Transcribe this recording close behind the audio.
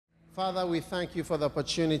Father, we thank you for the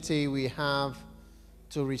opportunity we have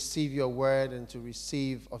to receive your word and to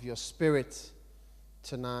receive of your spirit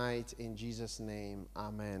tonight. In Jesus' name,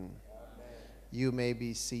 amen. You may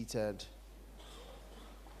be seated.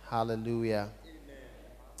 Hallelujah. Amen.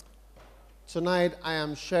 Tonight, I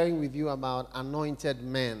am sharing with you about anointed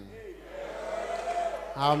men.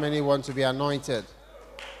 How many want to be anointed?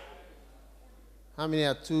 How many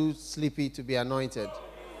are too sleepy to be anointed?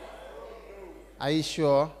 Are you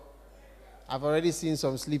sure? I've already seen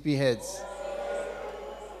some sleepy heads.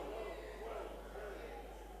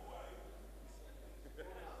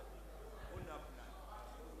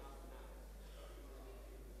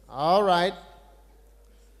 All right.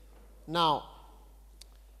 Now,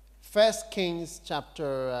 1 Kings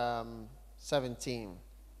chapter 17.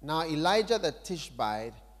 Now Elijah the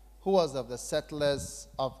Tishbite, who was of the settlers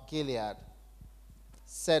of Gilead,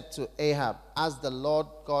 said to Ahab, "As the Lord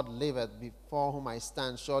God liveth, before whom I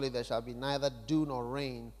stand, surely there shall be neither dew nor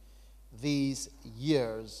rain these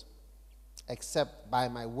years, except by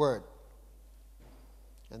my word."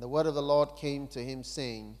 And the word of the Lord came to him,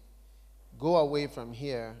 saying, "Go away from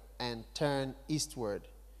here and turn eastward,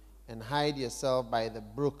 and hide yourself by the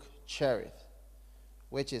brook Cherith,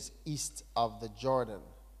 which is east of the Jordan."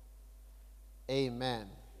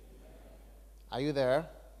 Amen. Are you there?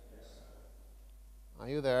 Are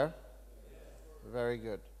you there? Very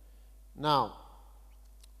good. Now,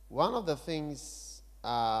 one of the things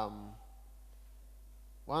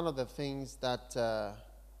that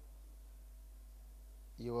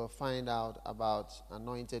you will find out about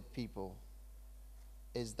anointed people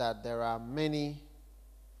is that there are many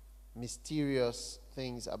mysterious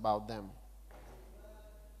things about them.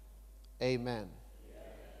 Amen.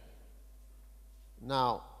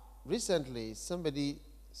 Now, recently, somebody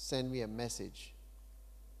sent me a message,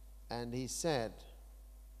 and he said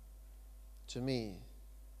to me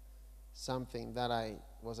something that I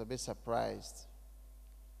was a bit surprised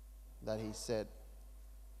that he said.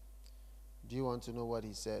 Do you want to know what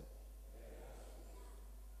he said?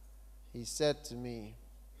 He said to me,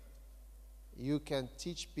 "You can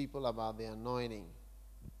teach people about the anointing,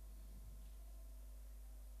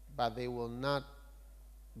 but they will not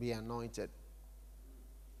be anointed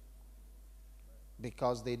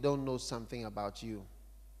because they don't know something about you."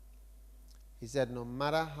 He said, "No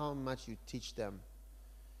matter how much you teach them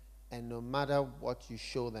and no matter what you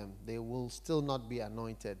show them, they will still not be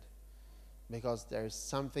anointed because there is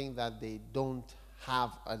something that they don't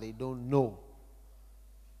have or they don't know.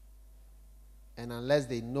 And unless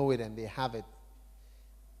they know it and they have it,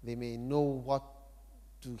 they may know what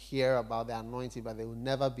to hear about the anointing, but they will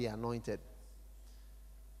never be anointed."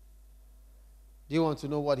 Do you want to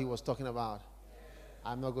know what he was talking about?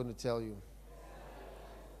 I'm not going to tell you.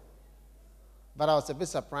 But I was a bit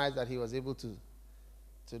surprised that he was able to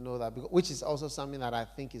know that, which is also something that I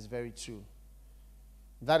think is very true.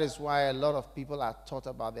 That is why a lot of people are taught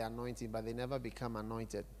about the anointing, but they never become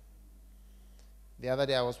anointed. The other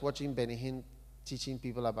day I was watching Benny Hinn teaching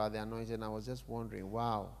people about the anointing, and I was just wondering,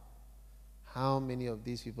 wow, how many of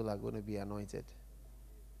these people are going to be anointed?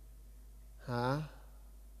 Huh?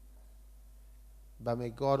 But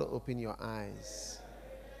may God open your eyes.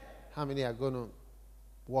 How many are going to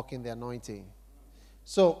walk in the anointing?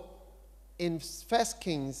 So, in 1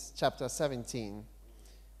 Kings chapter 17,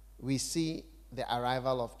 we see the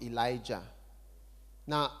arrival of Elijah.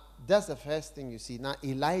 Now, that's the first thing you see. Now,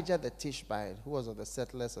 Elijah the Tishbite, who was of the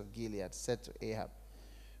settlers of Gilead, said to Ahab,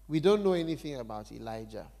 we don't know anything about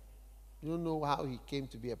Elijah. We don't know how he came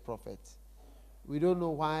to be a prophet. We don't know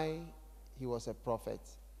why he was a prophet.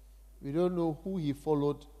 We don't know who he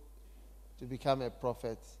followed to become a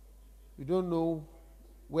prophet. We don't know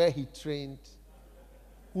where he trained,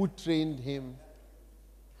 who trained him,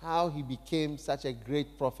 how he became such a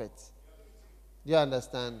great prophet. Do you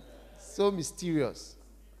understand? So mysterious.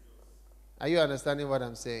 Are you understanding what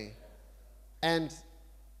I'm saying? And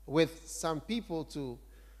with some people too,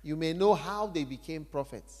 you may know how they became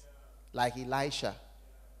prophets, like Elisha,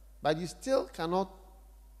 but you still cannot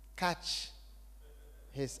catch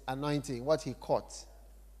his anointing, what he caught.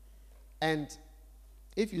 And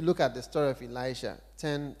if you look at the story of Elisha,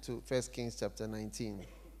 turn to 1 Kings chapter 19.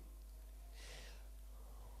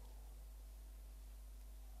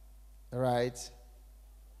 All right.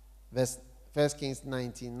 Verse 1 Kings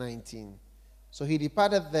 19:19. So he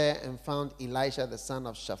departed there and found Elisha the son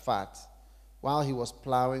of Shaphat, while he was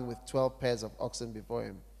plowing with 12 pairs of oxen before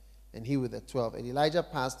him, and he with the 12. And Elijah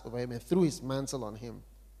passed over him and threw his mantle on him.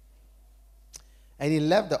 And he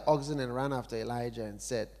left the oxen and ran after Elijah and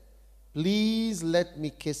said, "Please let me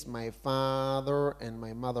kiss my father and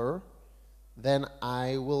my mother, then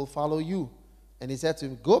I will follow you." And he said to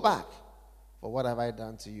him, go back, for what have I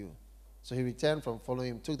done to you? So he returned from following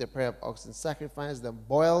him, took the pair of oxen, sacrificed them,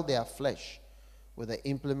 boiled their flesh with the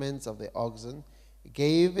implements of the oxen,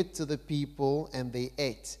 gave it to the people, and they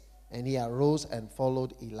ate. And he arose and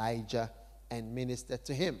followed Elijah and ministered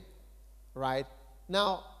to him. Right?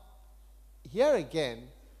 Now, here again,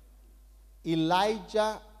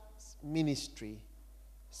 Elijah's ministry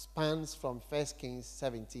spans from 1 Kings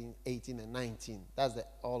 17, 18, and 19. That's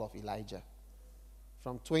all of Elijah.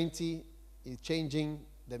 From 20, he's changing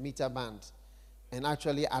the meter band. And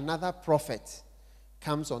actually, another prophet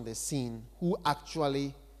comes on the scene who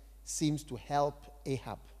actually seems to help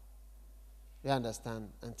Ahab. You understand?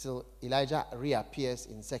 Until Elijah reappears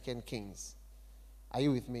in 2 Kings. Are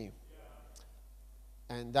you with me?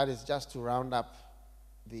 And that is just to round up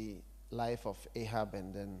the life of Ahab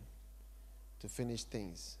and then to finish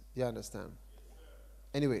things. Do you understand?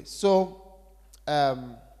 Anyway, so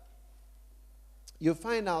you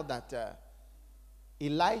find out that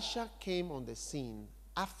Elisha came on the scene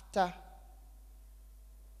after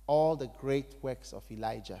all the great works of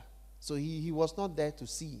Elijah. So he was not there to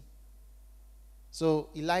see. So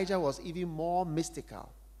Elijah was even more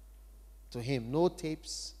mystical to him. No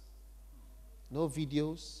tapes, no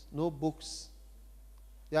videos, no books.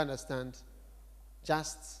 You understand?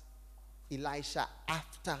 Just Elisha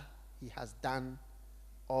after he has done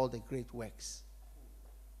all the great works.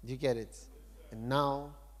 Do you get it? And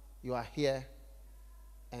now you are here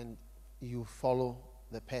and you follow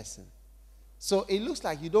the person. So it looks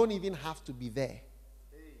like you don't even have to be there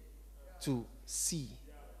to see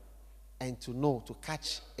and to know, to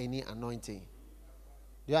catch any anointing.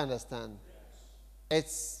 Do you understand?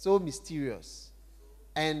 It's so mysterious.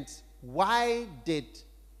 And why did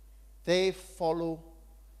they follow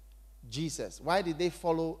Jesus? Why did they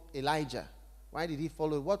follow Elijah? Why did he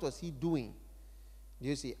follow? What was he doing? Do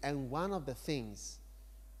you see? And one of the things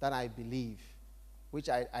that I believe, which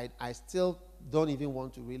I still don't even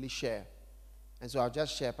want to really share, and so I'll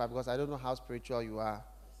just share because I don't know how spiritual you are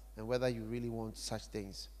and whether you really want such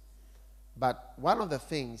things. But one of the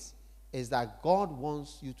things is that God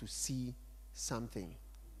wants you to see something.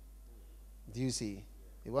 Do you see?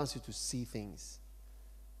 He wants you to see things.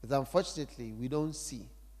 But unfortunately, we don't see.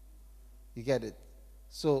 You get it?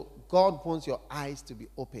 So God wants your eyes to be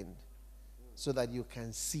opened so that you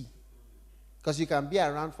can see. Because you can be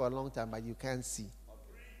around for a long time, but you can't see.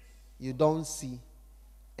 You don't see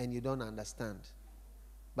and you don't understand.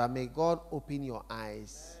 But may God open your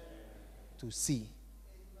eyes to see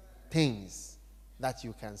things that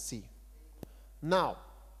you can see. Now,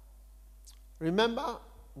 remember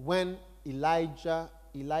when Elisha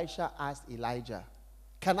asked Elijah,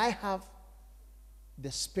 can I have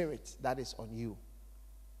the spirit that is on you?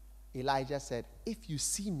 Elijah said, if you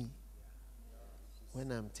see me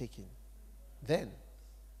when I'm taken, then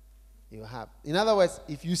you have. In other words,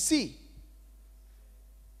 if you see,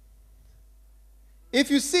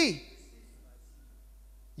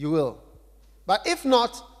 you will. But if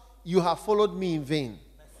not, you have followed me in vain.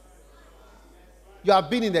 You have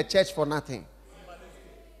been in the church for nothing.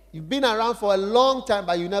 You've been around for a long time,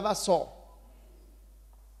 but you never saw.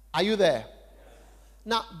 Are you there?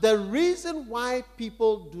 Now, the reason why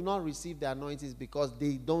people do not receive the anointing is because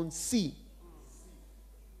they don't see.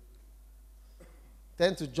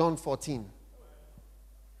 Turn to John 14.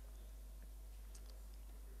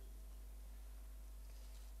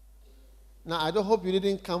 Now, I don't hope you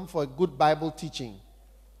didn't come for a good Bible teaching.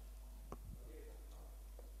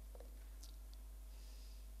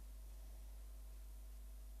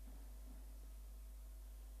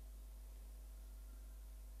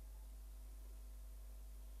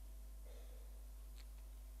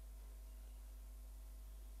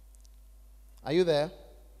 Are you there?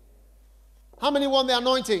 How many want the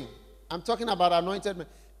anointing? I'm talking about anointed men.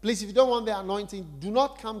 Please, if you don't want the anointing, do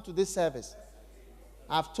not come to this service.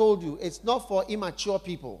 I've told you, it's not for immature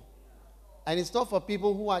people. And it's not for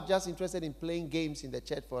people who are just interested in playing games in the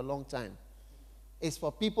church for a long time. It's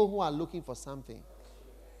for people who are looking for something.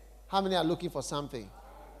 How many are looking for something?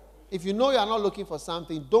 If you know you are not looking for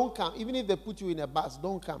something, don't come. Even if they put you in a bus,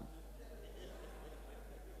 don't come.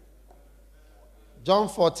 John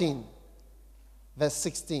 14, verse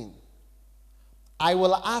 16. I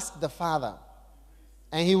will ask the Father,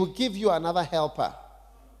 and he will give you another helper,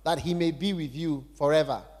 that he may be with you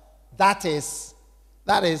forever. That is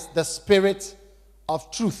the Spirit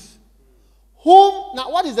of truth.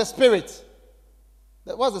 Now what is the Spirit?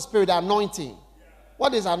 What's the Spirit? The anointing.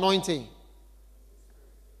 What is anointing?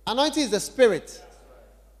 Anointing is the Spirit.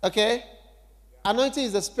 Okay? Anointing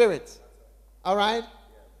is the Spirit. All right?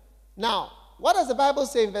 Now, what does the Bible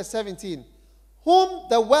say in verse 17? Whom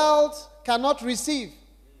the world cannot receive.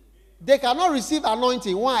 They cannot receive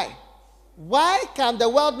anointing. Why? Why can the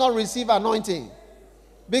world not receive anointing?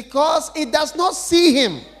 Because it does not see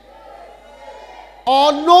him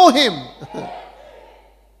or know him.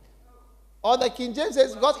 Or the King James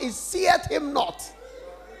says, because it seeth him not,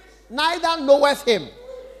 neither knoweth him.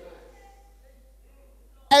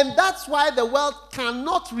 And that's why the world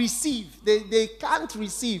cannot receive. They can't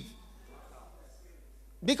receive.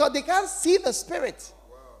 Because they can't see the Spirit.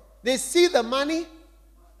 They see the money.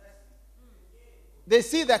 They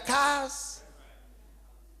see the cars.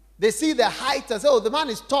 They see the height and say, oh, the man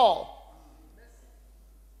is tall.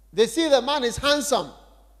 They see the man is handsome.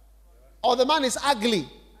 Or the man is ugly.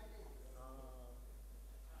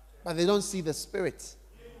 But they don't see the Spirit,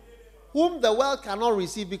 whom the world cannot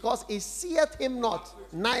receive, because it seeth him not,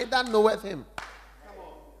 neither knoweth him.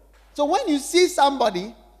 So when you see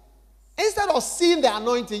somebody, instead of seeing the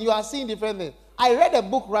anointing, you are seeing different things. I read a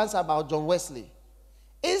book once about John Wesley.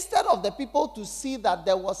 Instead of the people to see that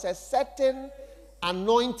there was a certain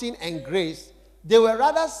anointing and grace, they were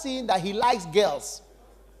rather seeing that he likes girls.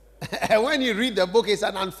 And when you read the book, it's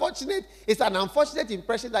an unfortunate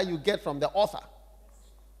impression that you get from the author.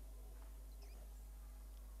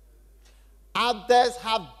 Others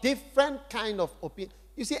have different kind of opinion.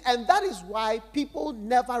 You see, and that is why people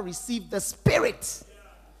never receive the Spirit.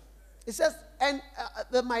 It says, and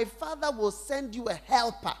my Father will send you a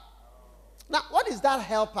helper. Now, what is that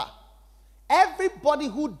helper? Everybody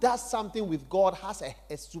who does something with God has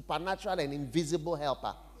a supernatural and invisible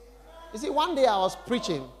helper. You see, one day I was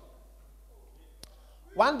preaching,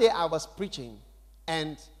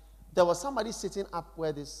 and there was somebody sitting up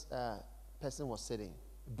where this person was sitting,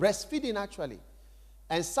 breastfeeding actually.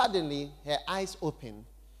 And suddenly her eyes opened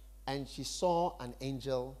and she saw an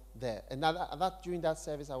angel there. And during that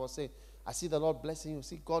service I was saying, I see the Lord blessing you,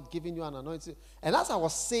 see God giving you an anointing. And as I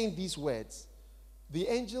was saying these words, the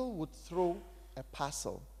angel would throw a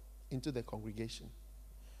parcel into the congregation.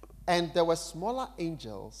 And there were smaller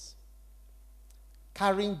angels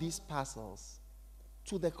carrying these parcels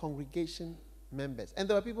to the congregation members. And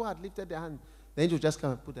there were people who had lifted their hand. The angel just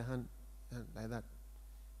come and put their hand like that.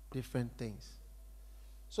 Different things.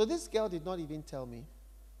 So this girl did not even tell me.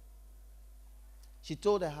 She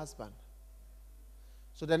told her husband.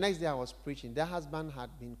 So the next day I was preaching. The husband had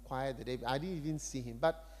been quiet the day. I didn't even see him.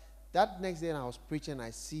 But that next day when I was preaching, I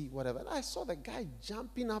see whatever. And I saw the guy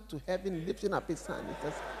jumping up to heaven, lifting up his hand.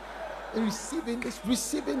 And receiving this,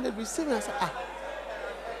 receiving it, receiving it. I said,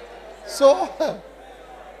 So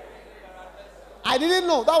I didn't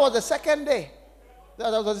know. That was the second day.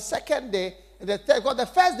 That was the second day. And because the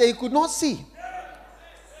first day he could not see.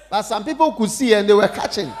 But some people could see and they were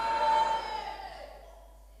catching.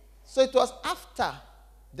 So it was after.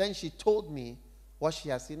 Then she told me what she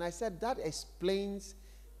had seen. I said, that explains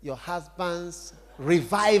your husband's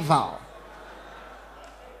revival.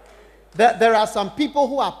 There are some people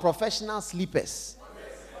who are professional sleepers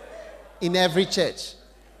in every church.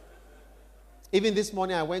 Even this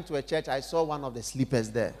morning I went to a church, I saw one of the sleepers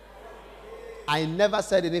there. I never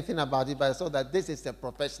said anything about it, but I saw that this is a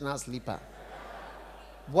professional sleeper.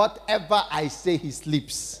 Whatever I say, he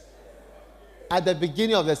sleeps. At the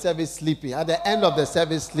beginning of the service, sleeping. At the end of the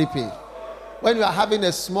service, sleeping. When you are having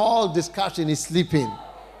a small discussion, he's sleeping.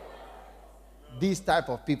 These type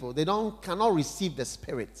of people, they cannot receive the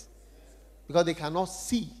Spirit because they cannot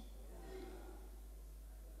see.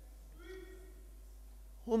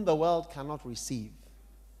 Whom the world cannot receive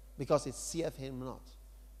because it seeth him not,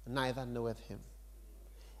 neither knoweth him.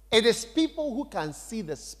 It is people who can see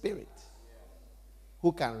the Spirit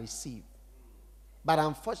who can receive. But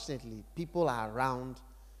unfortunately, people are around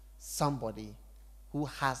somebody who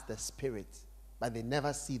has the Spirit, but they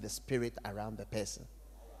never see the Spirit around the person.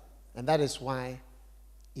 And that is why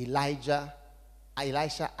Elisha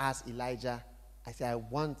asked Elijah, I said, I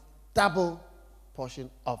want double portion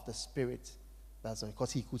of the Spirit. That's why,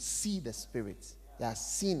 because he could see the Spirit. He has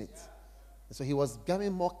seen it. And so he was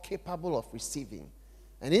becoming more capable of receiving.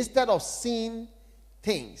 And instead of seeing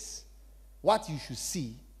things, what you should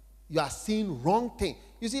see, you are seeing wrong thing.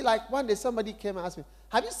 You see, like one day somebody came and asked me,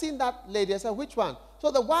 have you seen that lady? I said, which one? So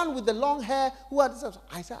the one with the long hair who had this.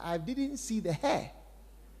 I said, I didn't see the hair.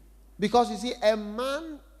 Because you see, a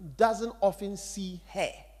man doesn't often see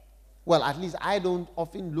hair. Well, at least I don't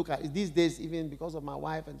often look at it these days, even because of my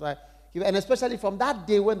wife. And especially from that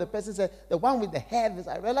day when the person said, the one with the hair,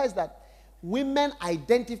 I realized that women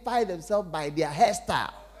identify themselves by their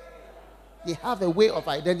hairstyle. They have a way of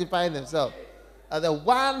identifying themselves. The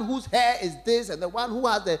one whose hair is this, and the one who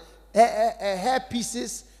has the hair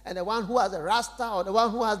pieces, and the one who has a rasta, or the one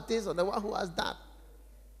who has this, or the one who has that.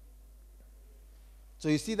 So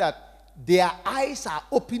you see that their eyes are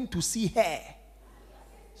open to see hair,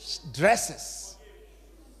 dresses,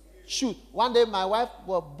 shoes. One day my wife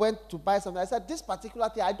went to buy something. I said, this particular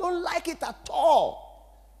thing, I don't like it at all.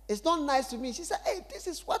 It's not nice to me. She said, hey, this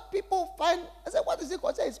is what people find. I said, what is it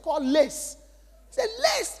called? She said, it's called lace. I said,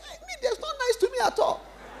 lace? I mean, it's not nice to me at all.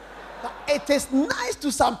 But it is nice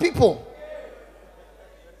to some people.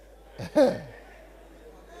 And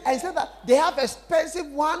he said that they have expensive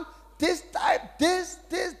one, this type, this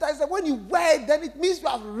type. I said, when you wear it, then it means you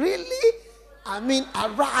have really,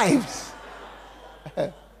 arrived.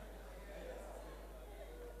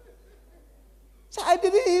 So I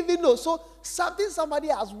didn't even know. So somebody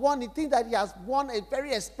has won, he thinks that he has won a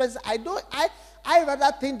very expensive. I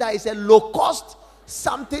rather think that it's a low cost,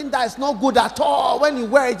 something that is not good at all. When you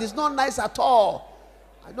wear it, it's not nice at all.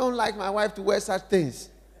 I don't like my wife to wear such things.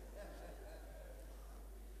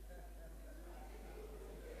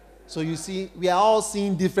 So you see, we are all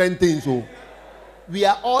seeing different things. So we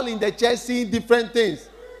are all in the church seeing different things.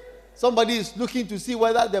 Somebody is looking to see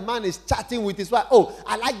whether the man is chatting with his wife. Oh,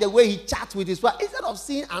 I like the way he chats with his wife. Instead of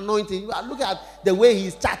seeing anointing, you are looking at the way he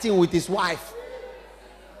is chatting with his wife,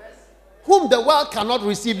 whom the world cannot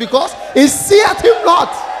receive because he seeth him not.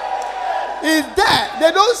 He's there.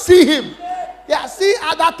 They don't see him. They are seeing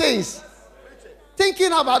other things,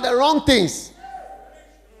 thinking about the wrong things.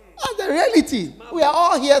 That's the reality. We are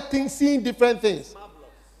all here seeing different things.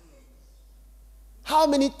 How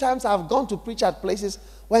many times I've gone to preach at places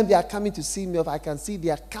when they are coming to see me, if I can see they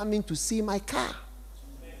are coming to see my car.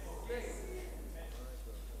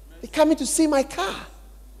 They're coming to see my car.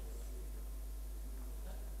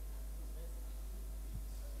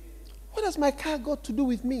 What has my car got to do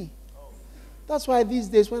with me? That's why these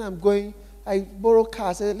days when I'm going, I borrow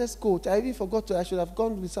cars. I say, let's go. I even forgot I should have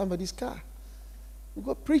gone with somebody's car. We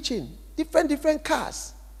go preaching. Different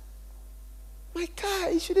cars. My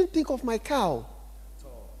car, you shouldn't think of my car.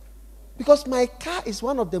 Because my car is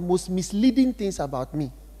one of the most misleading things about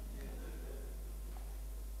me.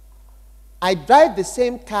 I drive the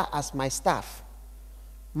same car as my staff.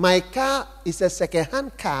 My car is a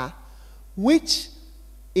second-hand car, which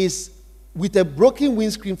is with a broken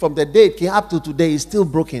windscreen from the day it came up to today, is still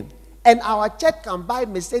broken. And our church can buy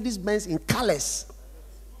Mercedes-Benz in colors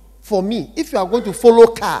for me. If you are going to follow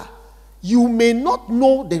car, you may not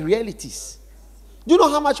know the realities. Do you know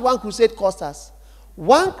how much one crusade cost us?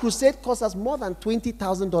 One crusade cost us more than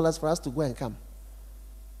 $20,000 for us to go and come.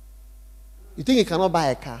 You think you cannot buy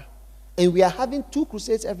a car? And we are having 2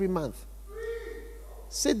 crusades every month.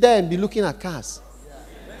 Sit there and be looking at cars.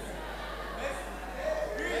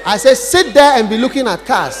 I said, sit there and be looking at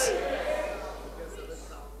cars.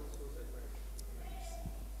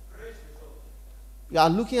 You are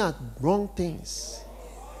looking at wrong things.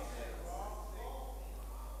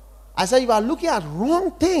 I said, you are looking at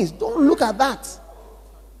wrong things. Don't look at that.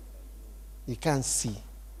 You can't see.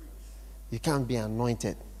 You can't be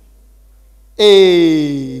anointed.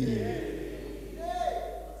 Hey.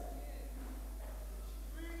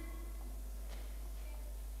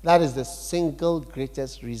 That is the single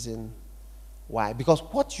greatest reason why. Because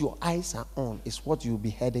what your eyes are on is what you'll be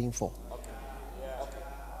heading for.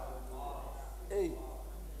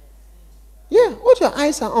 Yeah, what your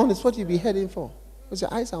eyes are on is what you'll be heading for. Because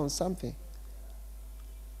your eyes are on something.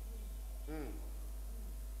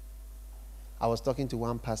 I was talking to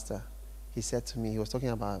one pastor. He said to me, he was talking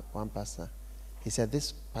about one pastor. He said,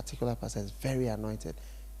 this particular pastor is very anointed.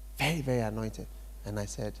 Very, very anointed. And I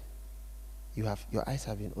said, your eyes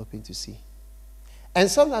have been open to see.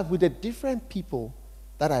 And sometimes with the different people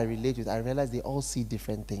that I relate with, I realize they all see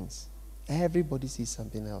different things. Everybody sees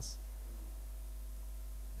something else.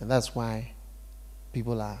 And that's why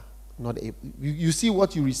people are not able. You see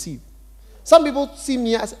what you receive. Some people see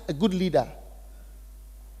me as a good leader.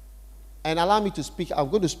 And allow me to speak. I'm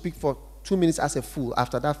going to speak for 2 minutes as a fool.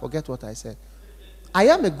 After that, forget what I said. I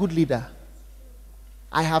am a good leader.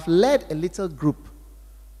 I have led a little group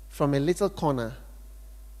from a little corner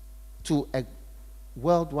to a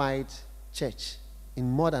worldwide church in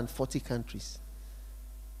more than 40 countries.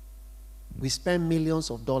 We spend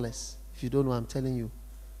millions of dollars, if you don't know, I'm telling you,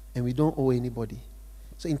 and we don't owe anybody.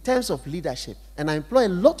 So in terms of leadership, and I employ a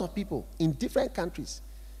lot of people in different countries.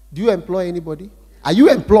 Do you employ anybody? Are you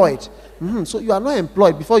employed? So you are not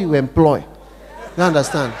employed before you employ. You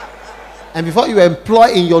understand? And before you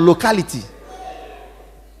employ in your locality.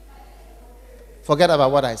 Forget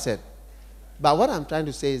about what I said. But what I'm trying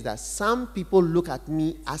to say is that some people look at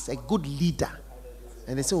me as a good leader.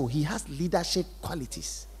 And they say, oh, he has leadership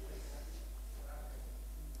qualities.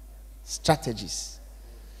 Strategies.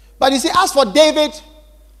 But you see, as for David,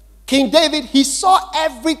 King David, he saw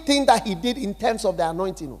everything that he did in terms of the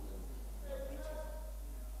anointing.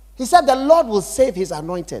 He said the Lord will save his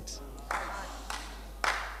anointed.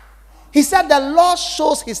 He said the Lord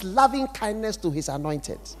shows his loving kindness to his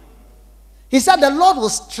anointed. He said the Lord will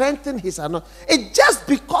strengthen his anointed. It's just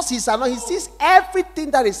because he's anointed. He sees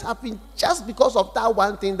everything that is happening just because of that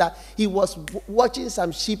one thing that he was watching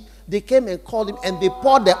some sheep. They came and called him and they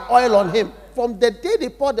poured the oil on him. From the day they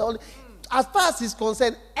poured the oil, as far as he's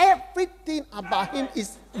concerned, everything about him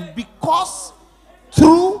is because,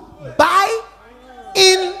 through, by,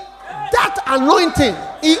 in that anointing.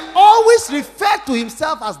 He always referred to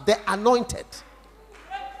himself as the anointed.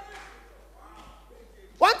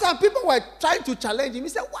 One time people were trying to challenge him. He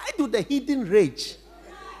said, why do the heathen rage?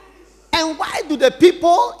 And why do the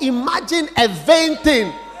people imagine a vain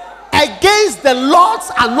thing against the Lord's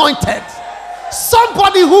anointed?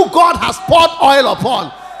 Somebody who God has poured oil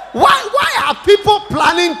upon. Why are people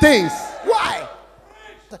planning things? Why?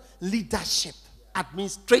 The leadership,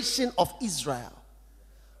 administration of Israel,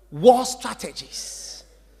 war strategies,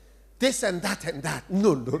 this and that and that.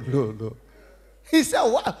 No. He said,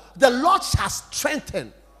 the Lord shall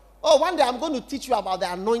strengthen. Oh, one day I'm going to teach you about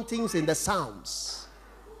the anointings in the Psalms.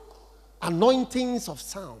 Anointings of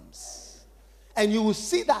Psalms. And you will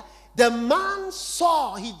see that the man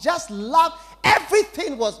saw, he just loved,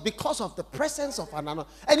 everything was because of the presence of an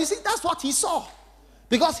anointing. And you see, that's what he saw.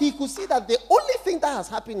 Because he could see that the only thing that has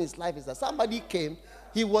happened in his life is that somebody came,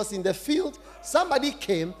 he was in the field, somebody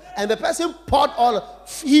came, and the person poured oil.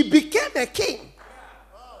 He became a king.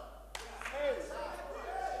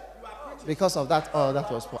 Because of that oil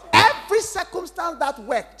that was poured. Every circumstance that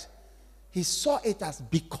worked, he saw it as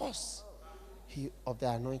because of the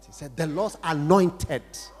anointing. He said, the Lord's anointed.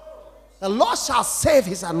 The Lord shall save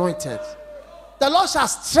his anointed. The Lord shall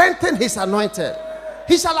strengthen his anointed.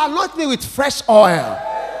 He shall anoint me with fresh oil.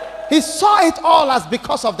 He saw it all as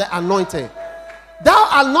because of the anointing. Thou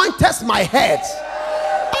anointest my head.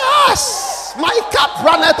 Yes, my cup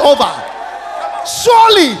runneth over.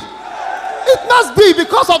 Surely it must be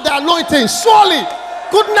because of the anointing. Surely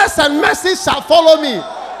goodness and mercy shall follow me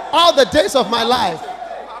all the days of my life.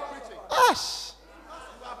 Yes.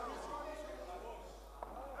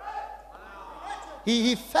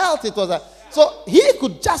 He felt it was a, so he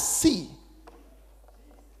could just see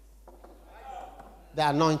the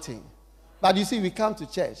anointing. But you see, we come to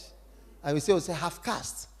church and we say half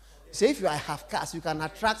caste. You say if you are half caste, you can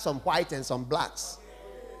attract some white and some blacks.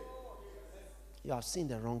 You have seen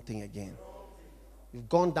the wrong thing again. You've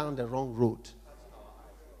gone down the wrong road.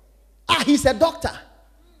 He's a doctor.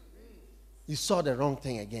 You saw the wrong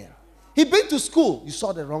thing again. He been to school. You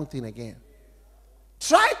saw the wrong thing again.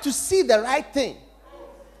 Try to see the right thing.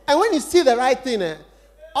 And when you see the right thing,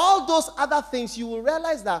 all those other things, you will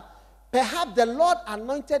realize that perhaps the Lord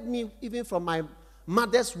anointed me even from my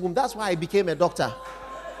mother's womb. That's why I became a doctor.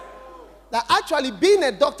 That actually being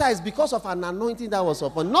a doctor is because of an anointing that was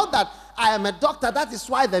upon. Not that I am a doctor, that is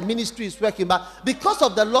why the ministry is working. But because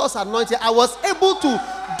of the Lord's anointing, I was able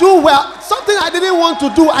to do well. Something I didn't want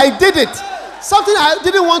to do, I did it. Something I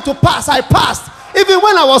didn't want to pass, I passed. Even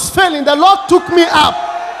when I was failing, the Lord took me up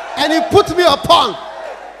and he put me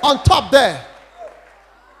on top there.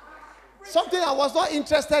 Something I was not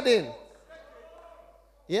interested in.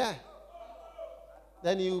 Yeah.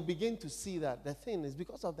 Then you begin to see that the thing is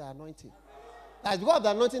because of the anointing. That's because of the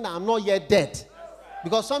anointing that I'm not yet dead.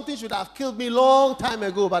 Because something should have killed me long time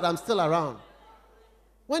ago, but I'm still around.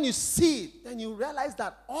 When you see it, then you realize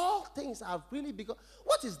that all things are really because.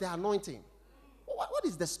 What is the anointing? What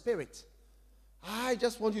is the spirit? I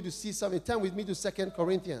just want you to see something. Turn with me to 2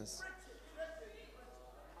 Corinthians.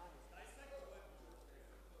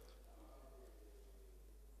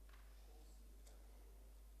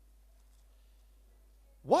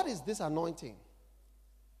 What is this anointing?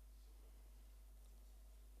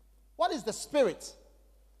 What is the Spirit?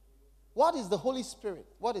 What is the Holy Spirit?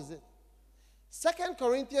 What is it? 2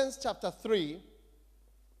 Corinthians chapter 3,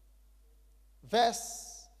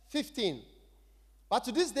 verse 15. But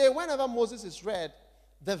to this day, whenever Moses is read,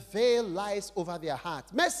 the veil lies over their heart.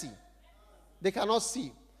 Mercy. They cannot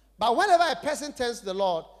see. But whenever a person turns to the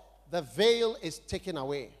Lord, the veil is taken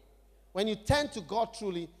away. When you turn to God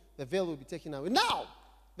truly, the veil will be taken away. Now,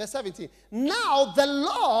 verse 17. Now the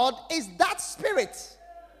Lord is that Spirit.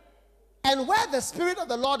 And where the Spirit of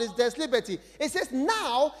the Lord is, there's liberty. It says,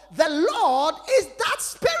 now the Lord is that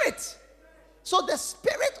Spirit. So the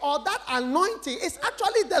Spirit or that anointing is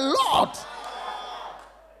actually the Lord.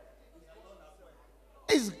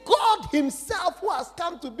 It's God himself who has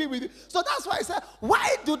come to be with you. So that's why I said,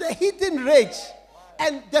 why do the heathen rage?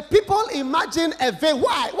 And the people imagine a veil.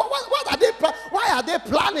 Why? What are they? Why are they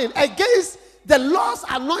planning against the Lord's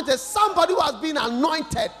anointed? Somebody who has been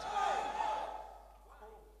anointed.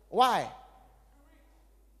 Why?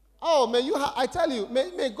 Oh, I tell you,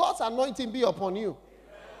 may God's anointing be upon you.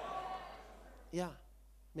 Yeah.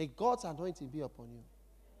 May God's anointing be upon you.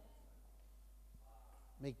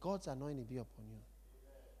 May God's anointing be upon you.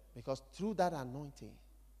 Because through that anointing,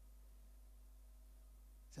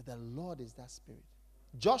 said the Lord is that Spirit.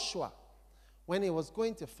 Joshua, when he was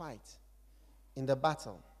going to fight in the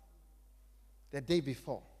battle, the day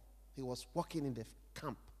before, he was walking in the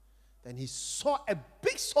camp. Then he saw a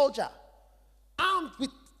big soldier armed with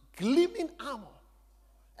gleaming armor.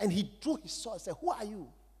 And he drew his sword and said, who are you?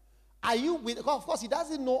 Are you with? Of course, he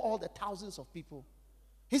doesn't know all the thousands of people.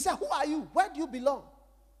 He said, who are you? Where do you belong?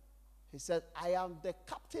 He said, I am the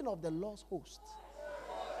captain of the Lord's host.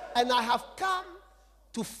 And I have come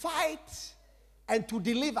to fight and to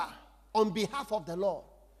deliver on behalf of the Lord.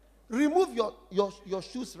 Remove your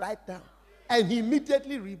shoes right now. And he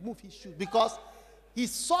immediately removed his shoes because he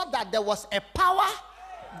saw that there was a power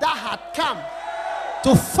that had come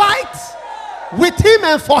to fight with him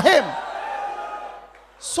and for him.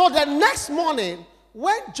 So the next morning,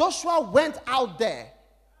 when Joshua went out there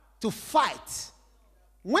to fight,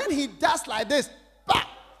 when he does like this, bah,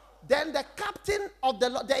 then the captain of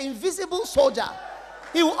the invisible soldier,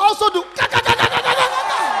 he will also do.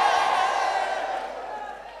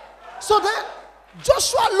 So then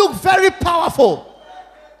Joshua looked very powerful.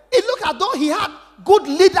 It looked as though he had good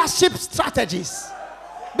leadership strategies.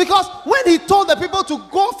 Because when he told the people to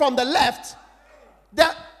go from the left,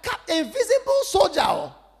 the invisible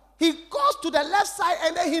soldier, he goes to the left side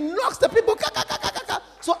and then he knocks the people.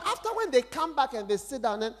 So after when they come back and they sit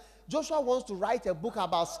down, then Joshua wants to write a book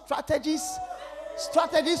about strategies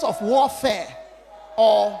of warfare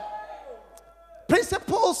or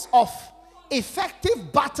principles of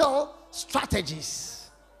effective battle strategies.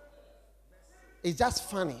 It's just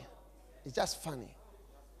funny. It's just funny.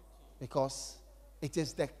 Because it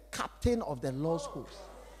is the captain of the Lord's host.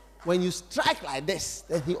 When you strike like this,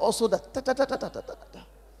 then he also does.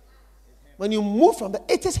 When you move from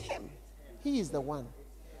it is him. He is the one.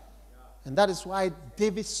 And that is why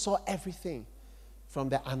David saw everything from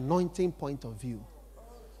the anointing point of view.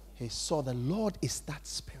 He saw the Lord is that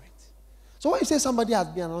Spirit. So when you say somebody has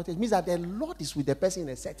been anointed, it means that the Lord is with the person in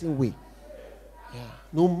a certain way. Yeah.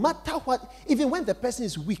 No matter what, even when the person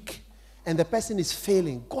is weak and the person is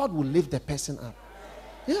failing, God will lift the person up.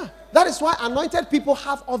 Yeah. That is why anointed people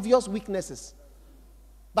have obvious weaknesses.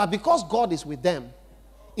 But because God is with them,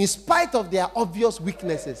 in spite of their obvious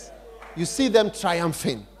weaknesses, you see them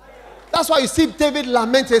triumphing. That's why you see David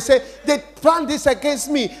lament and say, they planned this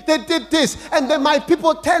against me. They did this. And then my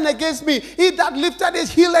people turned against me. He that lifted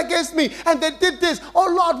his heel against me. And they did this.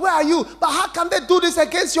 Oh Lord, where are you? But how can they do this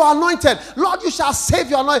against your anointed? Lord, you shall save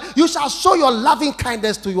your anointed. You shall show your loving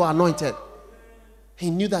kindness to your anointed.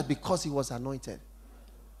 He knew that because he was anointed,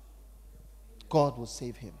 God will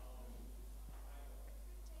save him.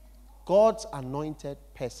 God's anointed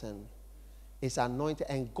person is anointed,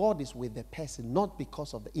 and God is with the person, not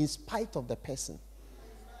because of in spite of the person.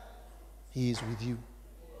 He is with you.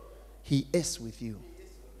 He is with you.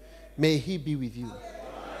 May he be with you.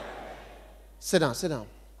 Sit down, sit down.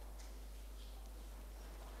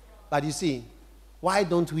 But you see, why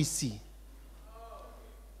don't we see?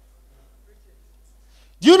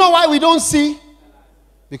 Do you know why we don't see?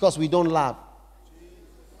 Because we don't love.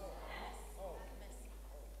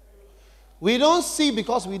 We don't see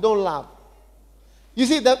because we don't love. You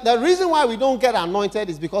see, the reason why we don't get anointed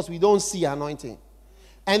is because we don't see anointing.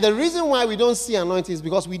 And the reason why we don't see anointing is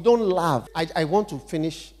because we don't love. I want to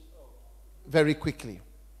finish very quickly.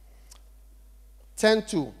 Turn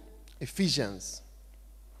to Ephesians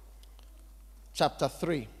chapter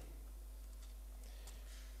 3.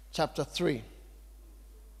 Chapter 3.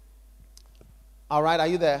 All right, are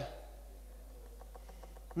you there?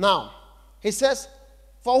 Now, he says,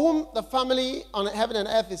 for whom the family on heaven and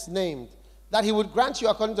earth is named, that he would grant you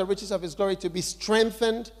according to the riches of his glory to be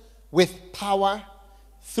strengthened with power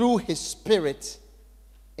through his Spirit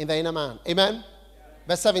in the inner man. Amen? Yeah.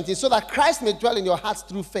 Verse 17. So that Christ may dwell in your hearts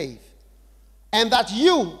through faith. And that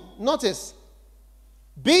you, notice,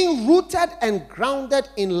 being rooted and grounded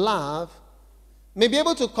in love, may be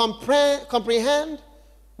able to comprehend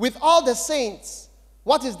with all the saints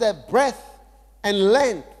what is the breadth and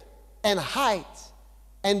length and height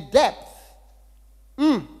and depth.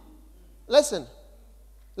 Listen.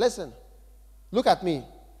 Look at me,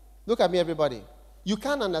 everybody. You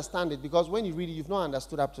can't understand it because when you read it, you've not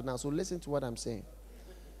understood up to now. So listen to what I'm saying.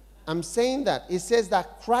 I'm saying that it says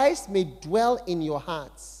that Christ may dwell in your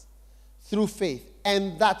hearts through faith,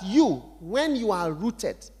 and that you, when you are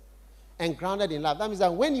rooted and grounded in love, that means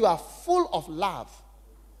that when you are full of love,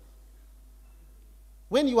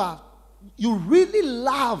 when you really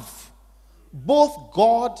love both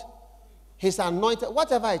God, His anointed,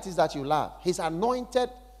 whatever it is that you love, His anointed,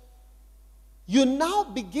 you now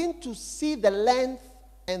begin to see the length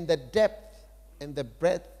and the depth and the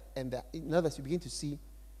breadth and in other words, you begin to see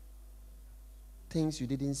things you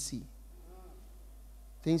didn't see.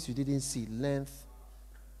 Things you didn't see. Length,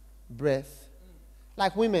 breadth.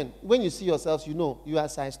 Like women, when you see yourselves, you know you are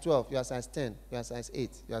size 12, you are size 10, you are size 8,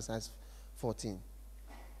 you are size 14.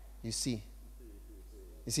 You see.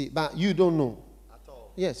 You see, but you don't know. At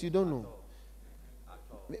all. Yes, you don't know. At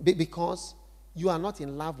all. Because you are not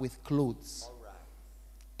in love with clothes. All right.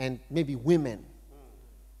 And maybe women.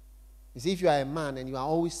 You see, if you are a man and you are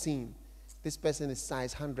always seeing this person is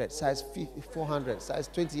size 100, size 400, size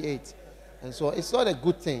 28, and so it's not a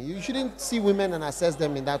good thing. You shouldn't see women and assess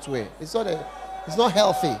them in that way. It's not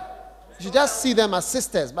healthy. You should just see them as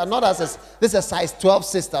sisters, but not as this is a size 12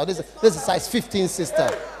 sister, or this is a size 15 sister,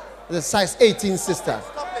 this is a size 18 sister.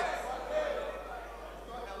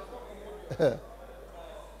 Do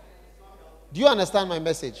you understand my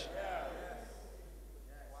message?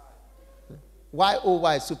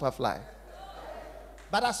 Y-O-Y, Superfly.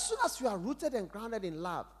 But as soon as you are rooted and grounded in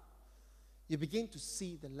love, you begin to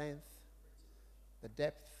see the length, the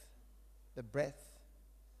depth, the breadth,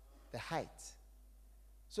 the height.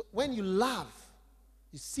 So when you love,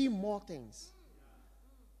 you see more things.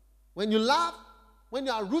 When you love, when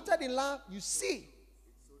you are rooted in love, you see.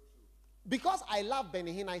 Because I love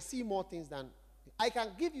Benny Hinn, I see more things than I can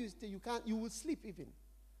give you. You will sleep even.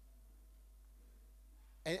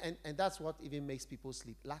 And that's what even makes people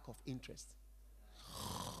sleep. Lack of interest.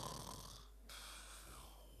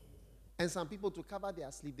 And some people, to cover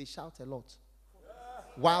their sleep, they shout a lot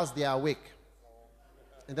whilst they are awake.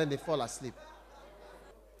 And then they fall asleep.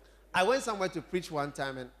 I went somewhere to preach one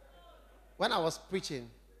time, and when I was preaching,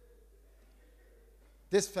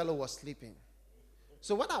 this fellow was sleeping.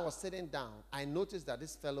 So when I was sitting down, I noticed that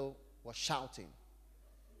this fellow was shouting.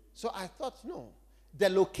 So I thought, no, the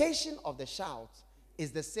location of the shout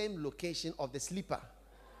is the same location of the sleeper.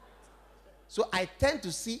 So I tend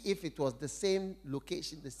to see if it was the same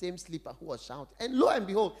location, the same sleeper who was shouting. And lo and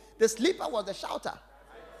behold, the sleeper was the shouter.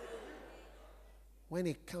 When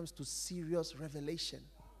it comes to serious revelation,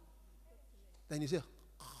 then you say,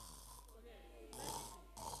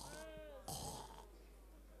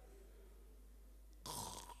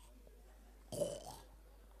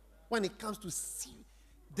 when it comes to see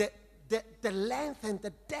the length and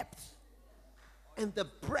the depth and the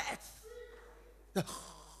breadth,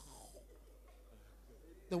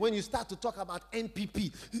 then when you start to talk about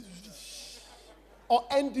NPP or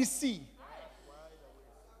NDC,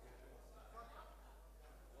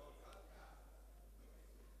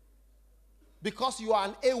 because you are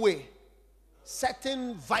an airway,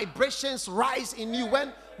 certain vibrations rise in you.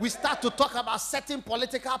 When we start to talk about certain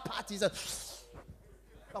political parties,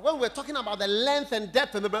 but when we're talking about the length and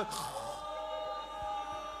depth and the breadth,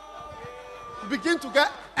 you begin to get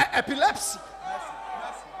epilepsy.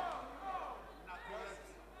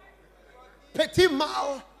 Petit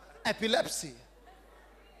mal epilepsy.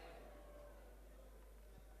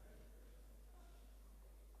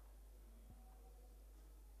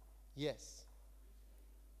 Yes.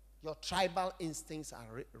 Your tribal instincts are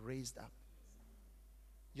raised up.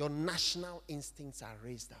 Your national instincts are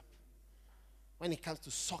raised up. When it comes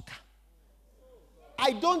to soccer,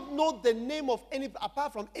 I don't know the name of any,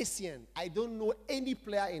 apart from ACN, I don't know any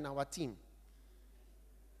player in our team.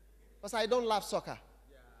 Because I don't love soccer.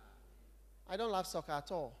 I don't love soccer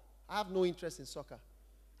at all. I have no interest in soccer.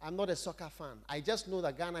 I'm not a soccer fan. I just know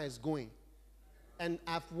that Ghana is going. And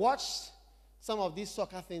I've watched some of these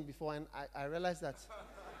soccer things before, and I realized that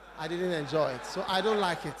I didn't enjoy it. So I don't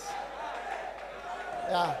like it.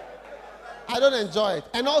 Yeah. I don't enjoy it.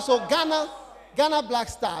 And also Ghana Black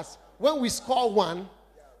Stars, when we score one,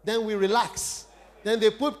 then we relax. Then they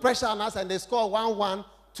put pressure on us and they score 1-1,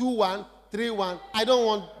 2-1, 3-1. I don't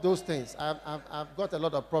want those things. I've got a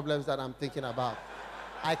lot of problems that I'm thinking about.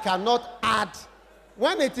 I cannot add.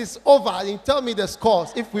 When it is over, you tell me the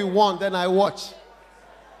scores. If we won, then I watch.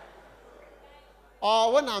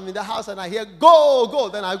 Or when I'm in the house and I hear, go, go,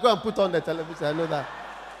 then I go and put on the television. I know that.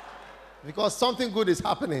 Because something good is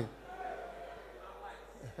happening.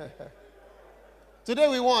 Today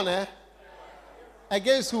we won, eh?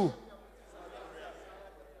 Against who?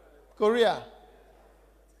 Korea.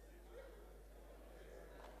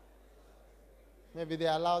 Maybe they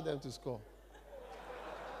allowed them to score.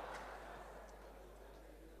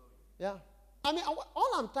 Yeah. I mean,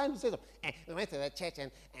 all I'm trying to say is, we went to the church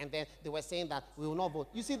and then they were saying that we will not vote.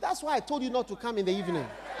 You see, that's why I told you not to come in the evening.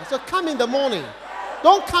 I said, come in the morning.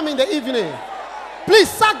 Don't come in the evening. Please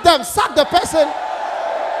sack them. Sack the person.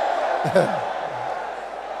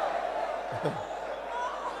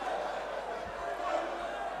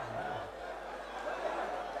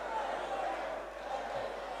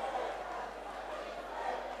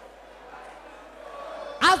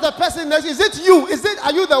 Ask the person next, is it you?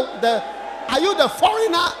 Are you the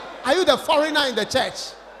foreigner? Are you the foreigner in the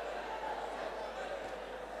church?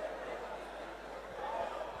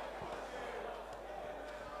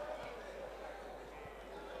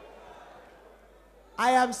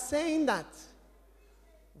 I am saying that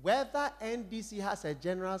whether NDC has a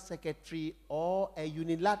general secretary or a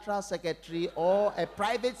unilateral secretary or a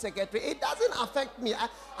private secretary, it doesn't affect me.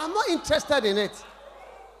 I'm not interested in it.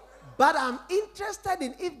 But I'm interested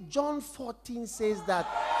in if John 14 says that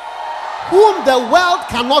whom the world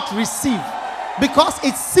cannot receive because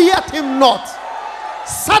it seeth him not.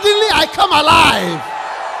 Suddenly I come alive.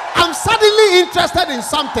 I'm suddenly interested in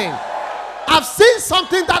something. I've seen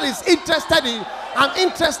something that is I'm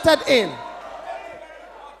interested in.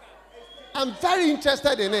 I'm very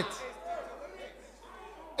interested in it.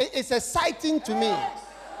 It's exciting to me.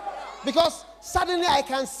 Because suddenly I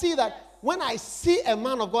can see that when I see a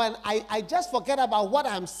man of God, and I just forget about what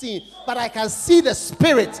I'm seeing, but I can see the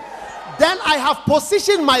Spirit. Then I have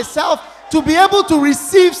positioned myself to be able to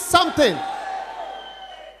receive something.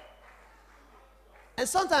 And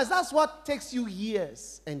sometimes that's what takes you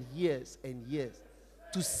years and years and years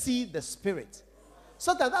to see the Spirit.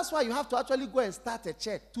 Sometimes that's why you have to actually go and start a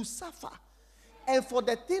church to suffer. And for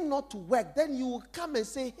the thing not to work, then you will come and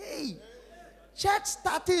say, hey, church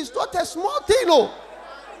starting is not a small thing, no.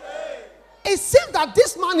 It seems that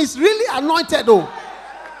this man is really anointed, oh.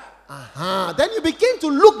 Then you begin to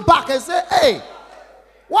look back and say, hey,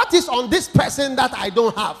 what is on this person that I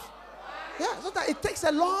don't have? Yeah, so that it takes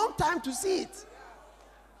a long time to see it.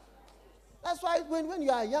 That's why when you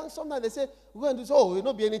are young, sometimes they say, we're going to do, oh, it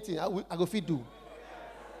not be anything, I go feed do.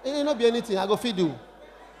 It not be anything, I go feed do.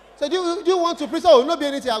 So do you want to preach? Oh, it not be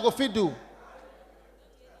anything, I go feed do.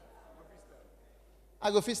 I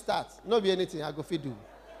go feed start. Not be anything, I go feed do.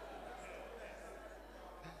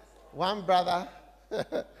 One brother,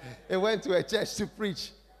 he went to a church to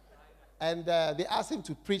preach. And they asked him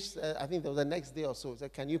to preach, I think it was the next day or so. He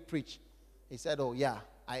said, can you preach? He said, oh, yeah,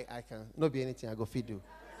 I can. Not be anything, I go feed do.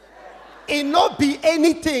 It not be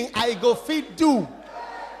anything, I go feed do.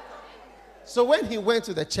 So when he went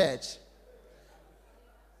to the church,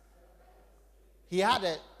 he had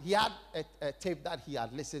a tape that he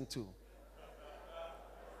had listened to.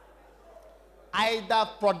 Either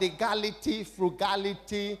prodigality,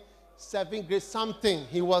 frugality, 7th grade, something.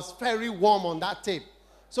 He was very warm on that tape.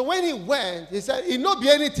 So when he went, he said, it not be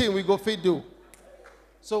anything we go feed do.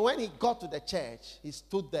 So when he got to the church, he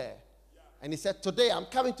stood there. And he said, today I'm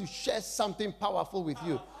coming to share something powerful with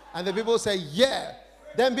you. And the people said, yeah.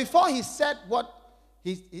 Then before he said what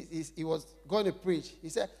he was going to preach, he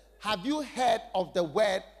said, have you heard of the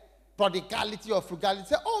word prodigality or frugality? He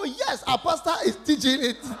said, oh yes, our pastor is teaching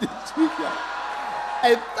it to the children.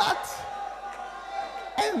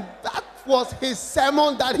 And that was his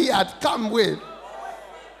sermon that he had come with.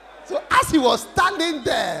 So as he was standing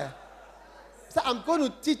there, he said, I'm going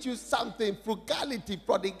to teach you something, frugality,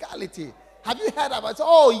 prodigality. Have you heard about it?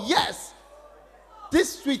 Oh, yes.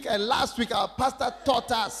 This week and last week, our pastor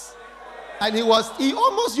taught us. And he almost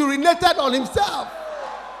urinated on himself.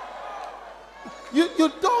 You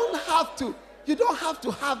don't have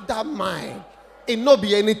to have that mind. It not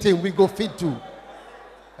be anything we go feed to.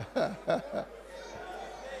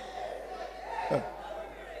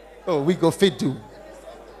 Oh, we go feed to.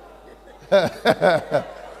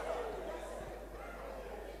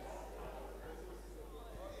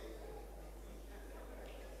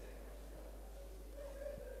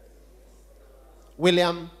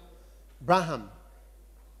 William Branham,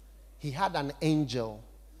 he had an angel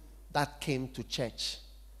that came to church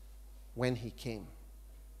when he came.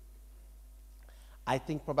 I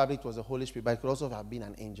think probably it was the Holy Spirit, but it could also have been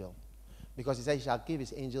an angel. Because he said he shall give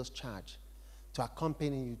his angels charge to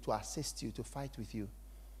accompany you, to assist you, to fight with you.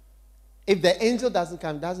 If the angel doesn't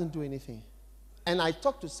come, doesn't do anything. And I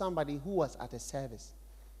talked to somebody who was at a service.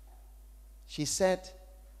 She said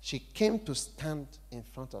she came to stand in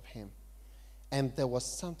front of him. And there was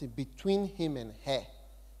something between him and her.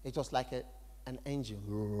 It was like an angel,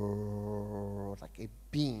 like a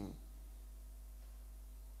being.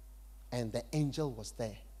 And the angel was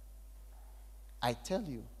there. I tell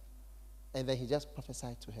you. And then he just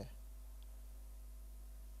prophesied to her.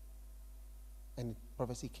 And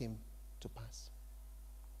prophecy came to pass.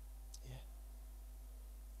 Yeah.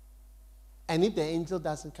 And if the angel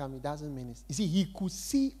doesn't come, it doesn't mean it. You see, he could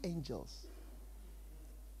see angels.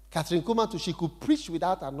 Catherine Kuhlman, she could preach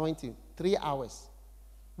without anointing 3 hours.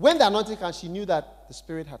 When the anointing came, she knew that the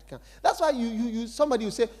Spirit had come. That's why somebody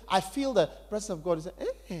will say, I feel the presence of God. You say,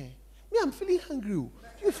 me, I'm feeling hungry.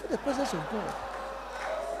 You feel the presence of God.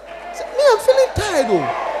 Say, me, I'm feeling tired.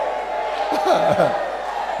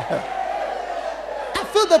 I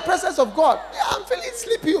feel the presence of God. Yeah, I'm feeling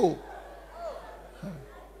sleepy.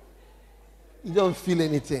 You don't feel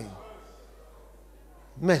anything.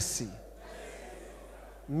 Mercy.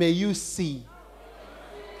 May you see.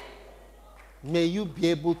 May you be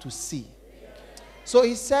able to see. So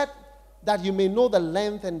he said that you may know the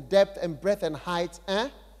length and depth and breadth and height.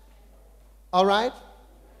 All right?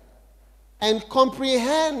 And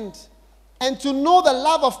comprehend and to know the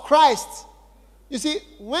love of Christ. You see,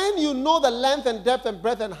 when you know the length and depth and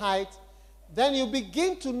breadth and height, then you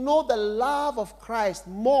begin to know the love of Christ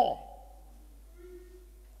more.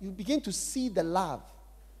 You begin to see the love.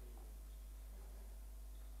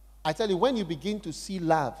 I tell you, when you begin to see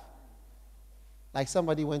love, like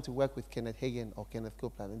somebody went to work with Kenneth Hagin or Kenneth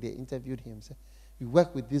Copeland, and they interviewed him. Said, "You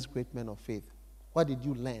work with these great men of faith. What did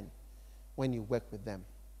you learn when you worked with them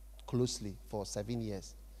closely for 7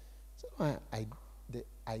 years?" So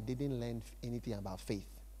I didn't learn anything about faith.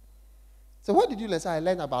 So what did you learn? So I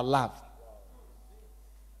learned about love.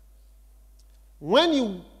 When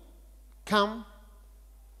you come,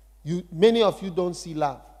 many of you don't see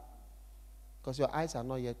love because your eyes are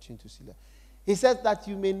not yet tuned to see love. He says that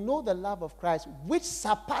you may know the love of Christ, which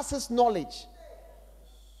surpasses knowledge.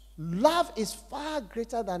 Love is far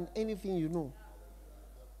greater than anything you know.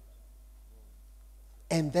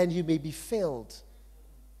 And then you may be filled.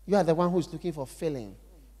 You are the one who is looking for filling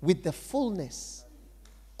with the fullness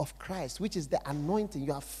of Christ, which is the anointing.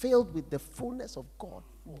 You are filled with the fullness of God.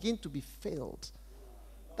 You begin to be filled.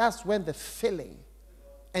 That's when the filling.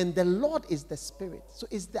 And the Lord is the Spirit. So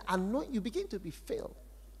it's the anointing. You begin to be filled.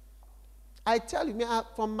 I tell you,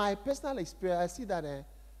 from my personal experience, I see that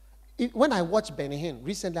when I watch Benny Hinn,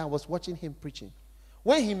 recently I was watching him preaching.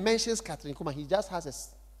 When he mentions Catherine Kuhlman, he just has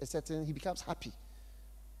a certain, he becomes happy.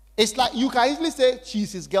 It's like you can easily say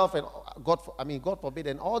she's his girlfriend. God forbid,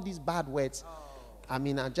 and all these bad words,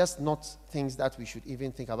 are just not things that we should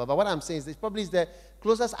even think about. But what I'm saying is, this probably is the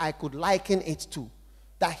closest I could liken it to,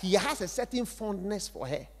 that he has a certain fondness for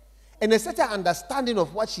her. And a certain understanding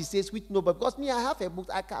of what she says with no, but because me, I have a book,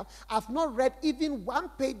 I've not read even one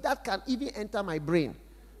page that can even enter my brain.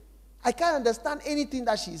 I can't understand anything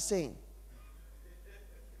that she's saying.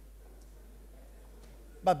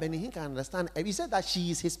 But Benny Hinn can understand. He said that she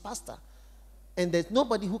is his pastor. And there's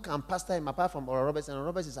nobody who can pastor him apart from Oral Roberts, and Oral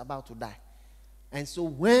Roberts is about to die. And so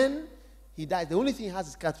when he dies, the only thing he has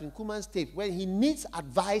is Catherine Kuhlman's tape. When he needs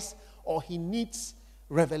advice or he needs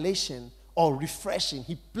revelation or refreshing,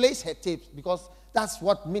 he plays her tapes because that's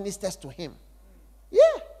what ministers to him. Yeah.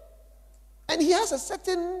 And he has a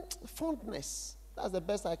certain fondness. That's the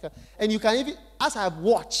best I can. And you can even, as I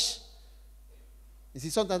watch, you see,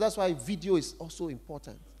 sometimes that's why video is also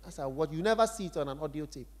important. As I watch, you never see it on an audio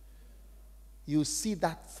tape. You see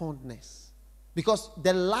that fondness. Because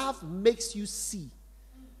the love makes you see.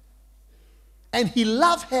 And he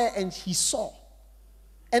loved her and he saw.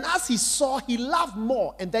 And as he saw, he loved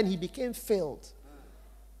more, and then he became filled.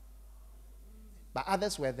 But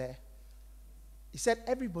others were there. He said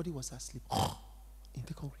everybody was asleep in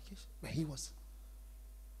the congregation, but he was.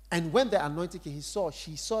 And when the anointing came,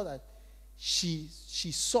 she saw that she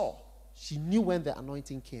knew when the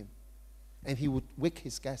anointing came. And he would wake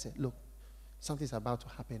his guy and say, "Look, something's about to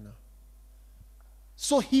happen now."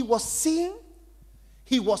 So he was seeing,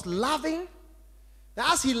 he was loving.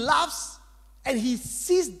 Now as he loves, and he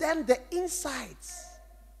sees then the insides.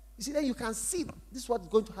 You see, then you can see this is what's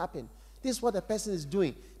going to happen. This is what the person is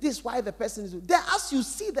doing. This is why the person is doing. Then as you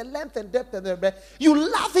see the length and depth and the breadth, you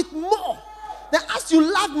love it more. Then as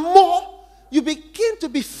you love more, you begin to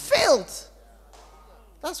be filled.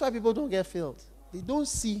 That's why people don't get filled. They don't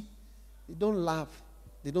see, they don't love,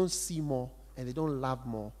 they don't see more, and they don't love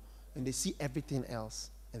more. And they see everything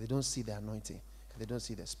else, and they don't see the anointing, and they don't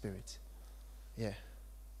see the Spirit. Yeah.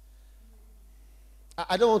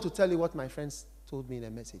 I don't want to tell you what my friends told me in the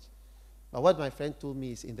message. But what my friend told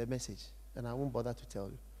me is in the message. And I won't bother to tell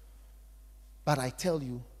you. But I tell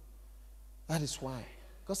you, that is why.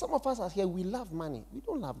 Because some of us are here, we love money. We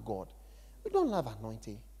don't love God. We don't love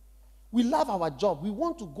anointing. We love our job. We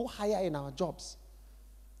want to go higher in our jobs.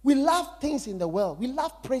 We love things in the world. We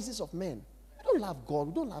love praises of men. We don't love God.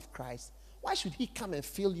 We don't love Christ. Why should he come and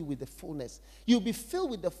fill you with the fullness? You'll be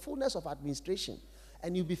filled with the fullness of administration.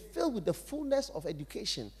 And you'll be filled with the fullness of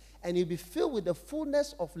education. and you'll be filled with the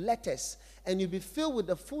fullness of letters, and you'll be filled with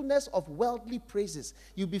the fullness of worldly praises.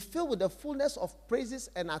 You'll be filled with the fullness of praises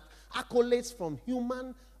and accolades from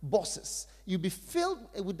human bosses. You'll be filled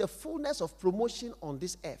with the fullness of promotion on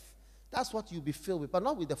this earth. That's what you'll be filled with, but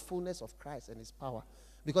not with the fullness of Christ and his power,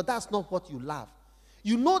 because that's not what you love.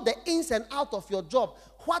 You know the ins and out of your job.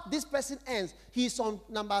 What this person earns. He's on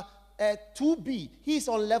number 2B. He's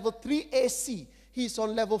on level 3AC. He's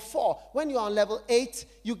on level 4. When you're on level 8,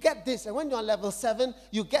 you get this. And when you're on level 7,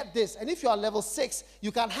 you get this. And if you're on level 6,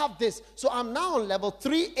 you can have this. So I'm now on level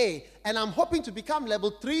 3A, and I'm hoping to become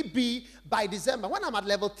level 3B by December. When I'm at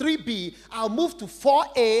level 3B, I'll move to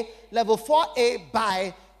 4A, level 4A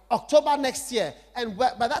by October next year. And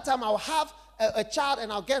by that time, I'll have a child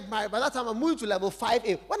and I'll get married. By that time, I'm moving to level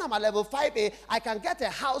 5A. When I'm at level 5A, I can get a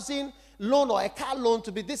housing loan or a car loan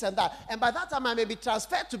to be this and that. And by that time, I may be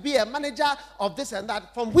transferred to be a manager of this and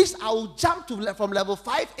that, from which I will jump from level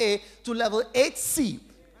 5A to level 8C.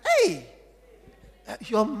 Hey,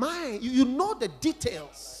 your mind, you know the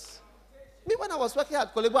details. Me, when I was working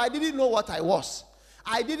at Kolebo, I didn't know what I was.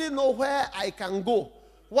 I didn't know where I can go,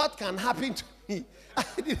 what can happen to me. I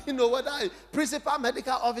didn't know whether principal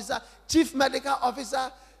medical officer, chief medical officer,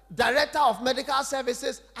 director of medical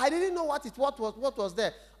services. I didn't know what was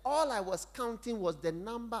there. All I was counting was the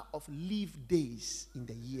number of leave days in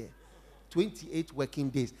the year. 28 working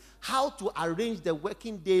days. How to arrange the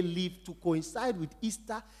working day leave to coincide with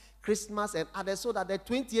Easter, Christmas, and others, so that the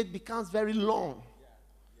 28 becomes very long.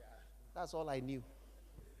 That's all I knew.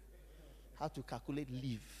 How to calculate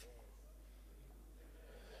leave.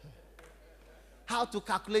 How to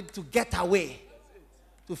calculate to get away,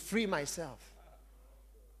 to free myself.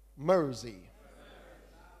 Mercy.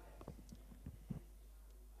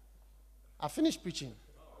 I finished preaching.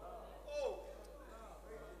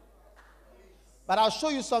 But I'll show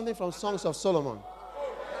you something from Songs of Solomon.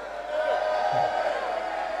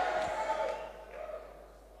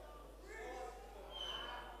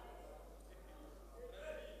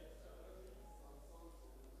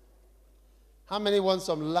 How many want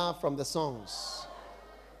some love from the songs?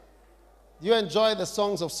 Do you enjoy the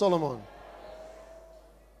Songs of Solomon?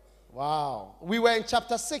 Wow. We were in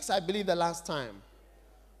chapter 6, I believe, the last time.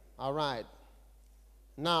 All right.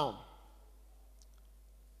 Now,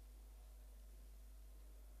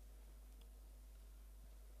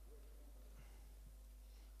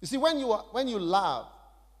 you see, when you love,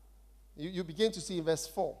 you begin to see in verse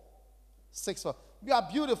 4, 6, 4. You are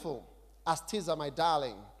beautiful as Tirzah, my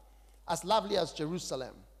darling, as lovely as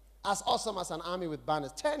Jerusalem, as awesome as an army with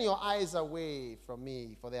banners. Turn your eyes away from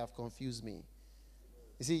me, for they have confused me.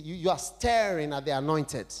 You see, you are staring at the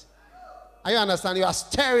anointed. Are you understand? You are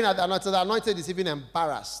staring at the anointed. The anointed is even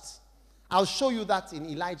embarrassed. I'll show you that in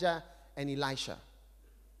Elijah and Elisha.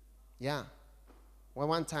 Yeah.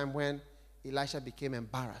 One time when Elisha became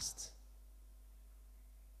embarrassed.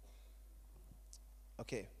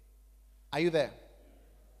 Okay. Are you there?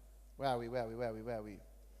 Where are we?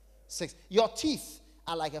 6. Your teeth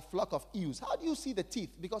are like a flock of ewes. How do you see the teeth?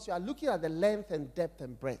 Because you are looking at the length and depth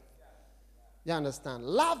and breadth. You understand?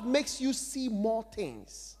 Love makes you see more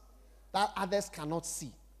things that others cannot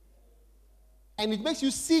see. And it makes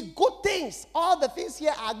you see good things. All the things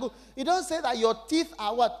here are good. It doesn't say that your teeth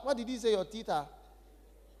are what? What did he say your teeth are?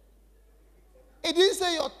 It didn't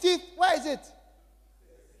say your teeth. Where is it?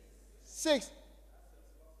 6.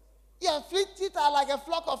 Your teeth are like a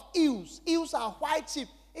flock of ewes. Ewes are white sheep.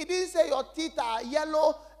 It didn't say your teeth are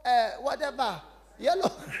yellow,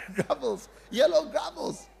 yellow gravels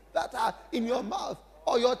that are in your mouth.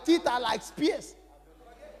 Or your teeth are like spears.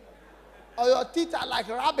 Or your teeth are like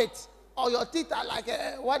rabbits. Or your teeth are like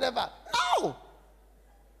whatever. No!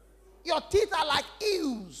 Your teeth are like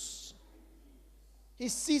ewes. He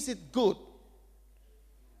sees it good.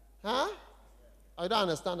 Huh? I don't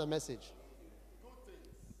understand the message.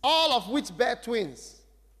 All of which bear twins.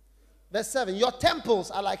 Verse 7. Your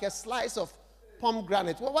temples are like a slice of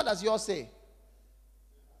pomegranate. What does yours say?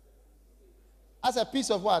 As a piece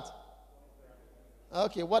of what?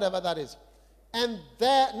 Okay, whatever that is. And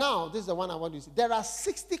there, now, this is the one I want you to see. There are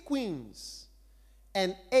 60 queens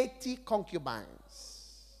and 80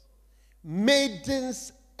 concubines,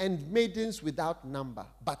 maidens and maidens without number.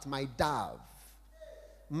 But my dove,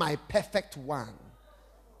 my perfect one,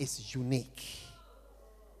 is unique.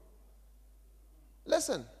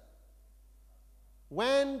 Listen,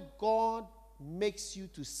 when God makes you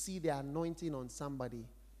to see the anointing on somebody,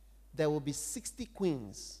 there will be 60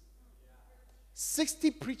 queens,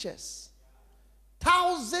 60 preachers,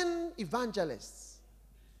 1,000 evangelists.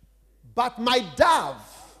 But my dove,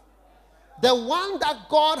 the one that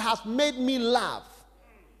God has made me love,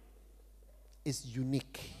 is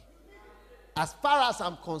unique. As far as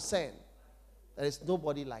I'm concerned, there is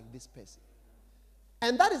nobody like this person.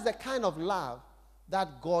 And that is the kind of love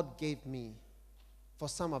that God gave me for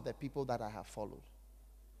some of the people that I have followed.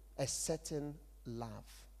 A certain love,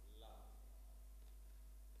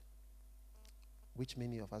 which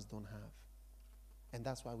many of us don't have. And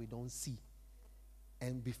that's why we don't see.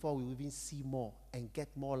 And before we even see more and get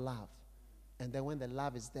more love. And then when the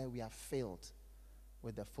love is there, we have failed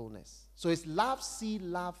with the fullness. So it's love, see,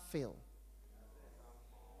 love, fail.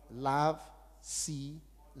 Love, see,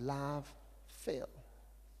 love, fail.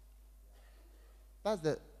 That's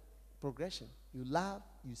the progression. You love,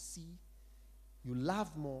 you see, you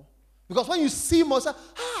love more. Because when you see more, say,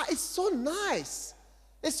 it's so nice.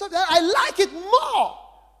 It's so I like it more.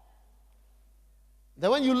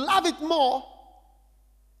 Then when you love it more,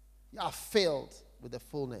 you have failed with the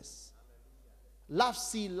fullness. Love,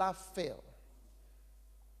 see, love, fail.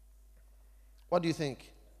 What do you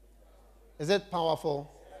think? Is it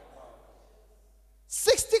powerful?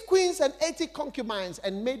 60 queens and 80 concubines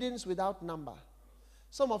and maidens without number.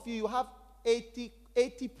 Some of you have 80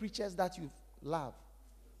 preachers that you love.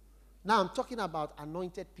 Now I'm talking about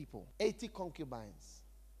anointed people. 80 concubines.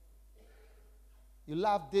 You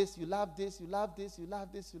love this, you love this, you love this, you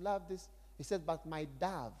love this, you love this. He said, but my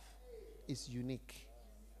dove is unique.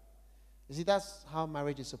 You see, that's how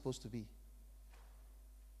marriage is supposed to be.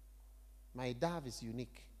 My dove is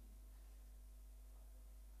unique.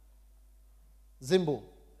 Zimbo.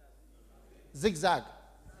 Zigzag.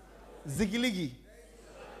 Zigiligi.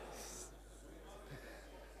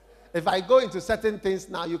 If I go into certain things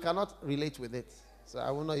now, you cannot relate with it. So I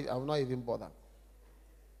will not even bother.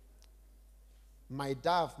 My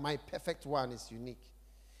dove, my perfect one, is unique.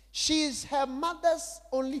 She is her mother's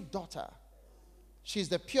only daughter. She is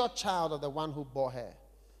the pure child of the one who bore her.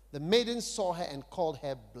 The maidens saw her and called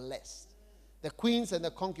her blessed. The queens and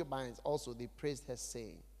the concubines also, they praised her,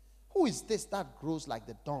 saying, who is this that grows like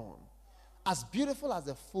the dawn, as beautiful as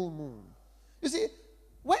the full moon? You see,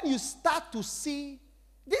 when you start to see,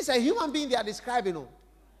 this is a human being they are describing. Do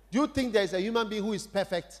you think there is a human being who is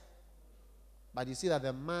perfect? But you see that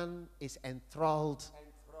the man is enthralled.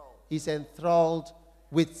 He's enthralled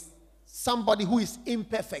with somebody who is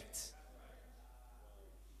imperfect.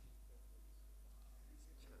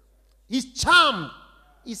 He's charmed.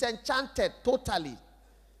 He's enchanted totally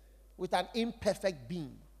with an imperfect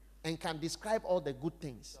being and can describe all the good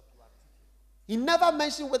things. He never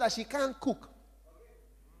mentioned whether she can't cook.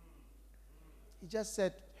 He just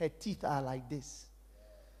said her teeth are like this.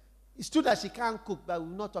 It's true that she can't cook, but we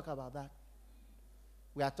will not talk about that.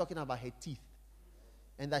 We are talking about her teeth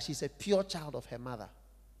and that she's a pure child of her mother.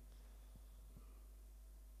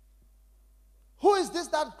 Who is this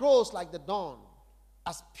that grows like the dawn,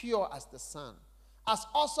 as pure as the sun, as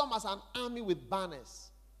awesome as an army with banners?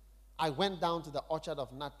 I went down to the orchard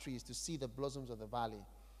of nut trees to see the blossoms of the valley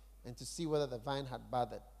and to see whether the vine had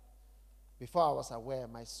budded. Before I was aware,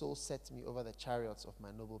 my soul set me over the chariots of my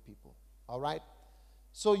noble people. All right?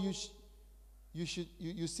 So you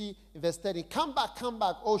see in verse 30, come back,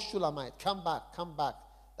 O Shulamite, come back,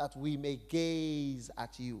 that we may gaze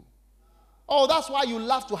at you. Oh, that's why you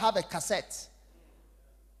love to have a cassette.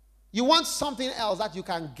 You want something else that you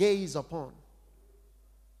can gaze upon.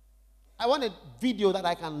 I want a video that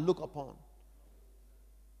I can look upon.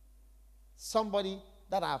 Somebody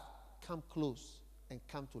that I've come close and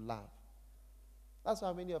come to love. That's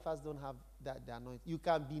why many of us don't have the anointing. You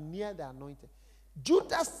can be near the anointed.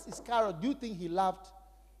 Judas Iscariot, do you think he loved?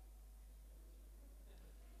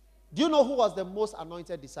 Do you know who was the most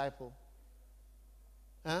anointed disciple?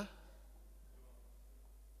 Huh?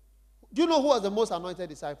 Do you know who was the most anointed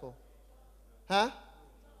disciple? Huh?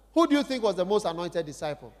 Who do you think was the most anointed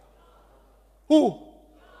disciple? Who?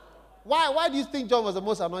 Why do you think John was the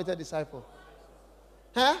most anointed disciple?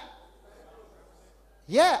 Huh?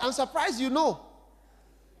 Yeah, I'm surprised you know.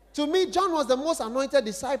 To me, John was the most anointed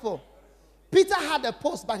disciple. Peter had a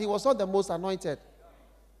post, but he was not the most anointed.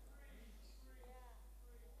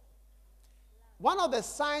 One of the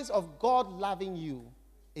signs of God loving you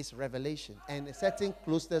is revelation and a certain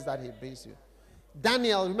closeness that he brings you.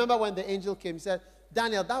 Daniel, remember when the angel came, he said,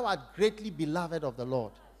 Daniel, thou art greatly beloved of the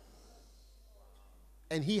Lord.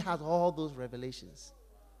 And he had all those revelations.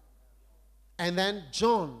 And then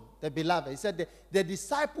John, the beloved, he said, the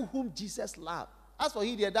disciple whom Jesus loved. As for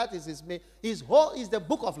he there, that is his main, his whole is the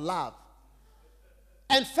book of love.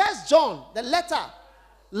 And First John, the letter,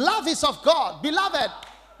 love is of God. Beloved,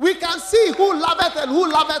 we can see who loveth and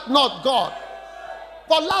who loveth not God.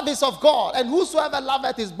 For love is of God, and whosoever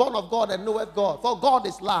loveth is born of God and knoweth God. For God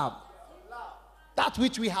is love. That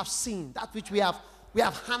which we have seen, that which we have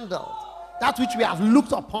handled, that which we have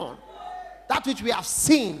looked upon. That which we have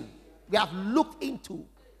seen, we have looked into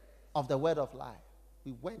of the word of life.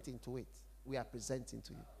 We went into it. We are presenting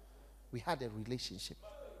to you. We had a relationship.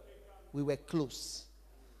 We were close.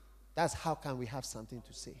 That's how can we have something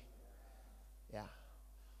to say. Yeah.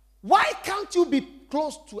 Why can't you be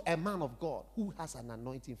close to a man of God who has an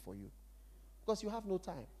anointing for you? Because you have no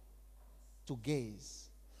time to gaze.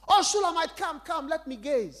 Oh, Shulamite, come, let me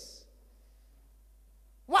gaze.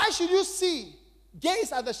 Why should you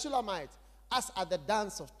gaze at the Shulamite as at the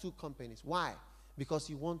dance of two companies? Why? Because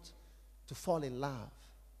you want to fall in love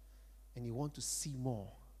and you want to see more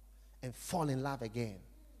and fall in love again.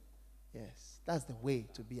 Yes, that's the way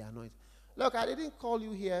to be anointed. Look, I didn't call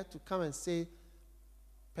you here to come and say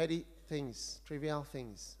petty things, trivial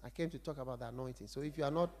things. I came to talk about the anointing. So if you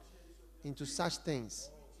are not into such things,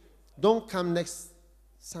 don't come next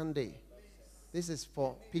Sunday. This is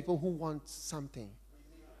for people who want something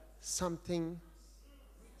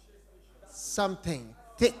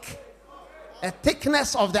thick. A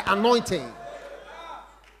thickness of the anointing.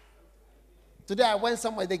 Today I went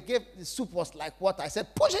somewhere, the soup was like water. I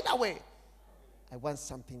said, push it away. I want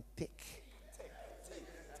something thick.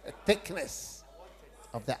 A thickness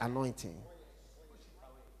of the anointing.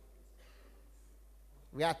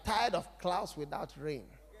 We are tired of clouds without rain.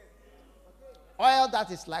 Oil that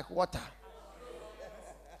is like water.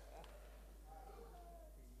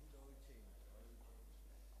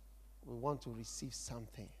 We want to receive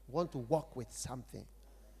something. We want to walk with something.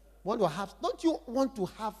 Don't you want to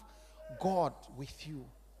have God with you?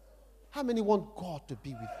 How many want God to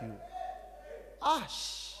be with you?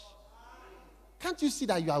 Ash. Can't you see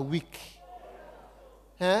that you are weak?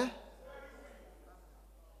 Huh?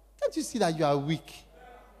 Can't you see that you are weak?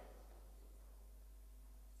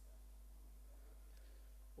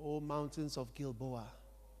 O mountains of Gilboa,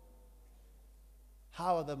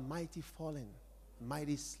 how are the mighty fallen,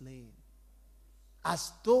 mighty slain,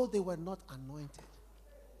 as though they were not anointed.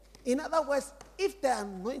 In other words, if the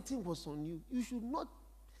anointing was on you,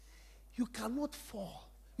 you cannot fall.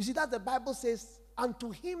 You see that the Bible says, unto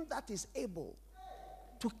him that is able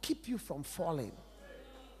to keep you from falling.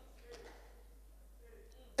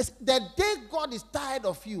 The day God is tired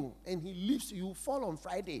of you and he leaves you, fall on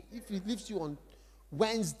Friday. If he leaves you on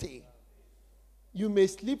Wednesday, you may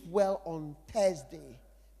sleep well on Thursday.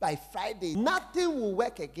 By Friday, nothing will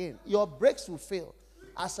work again. Your brakes will fail.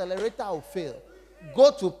 Accelerator will fail.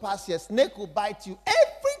 Go to pasture, snake will bite you.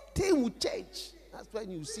 Everything will change. That's when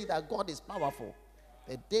you see that God is powerful.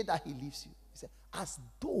 The day that he leaves you, he said, as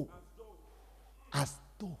though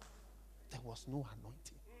there was no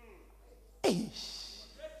anointing.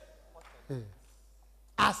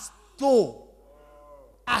 As though.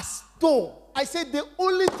 I said the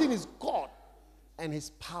only thing is God and his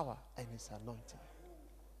power and his anointing.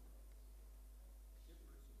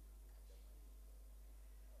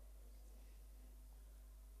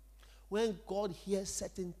 When God hears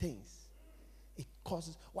certain things, it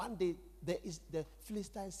causes. One day, the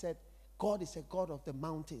Philistine said, God is a God of the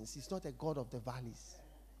mountains. He's not a God of the valleys.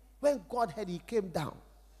 When God heard, he came down.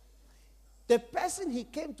 The person he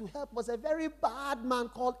came to help was a very bad man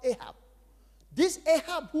called Ahab. This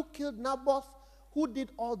Ahab who killed Naboth, who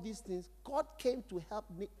did all these things, God came to help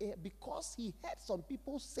Ahab because he heard some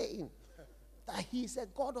people saying that he is a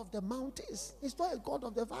God of the mountains. He's not a God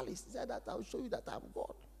of the valleys. He said that I'll show you that I'm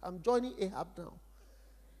God. I'm joining Ahab now.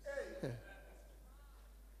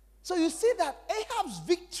 So you see that Ahab's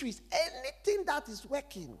victories, anything that is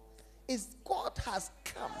working, is God has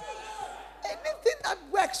come. Anything that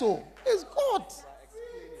works, is God.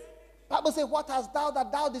 Bible says, what hast thou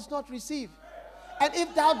that thou didst not receive? And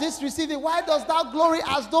if thou didst receive it, why dost thou glory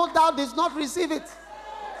as though thou didst not receive it?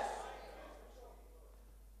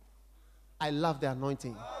 I love the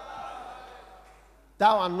anointing.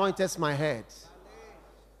 Thou anointest my head.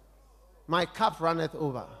 My cup runneth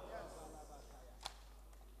over.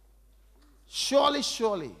 Surely,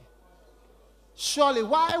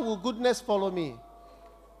 why will goodness follow me?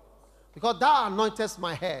 Because thou anointest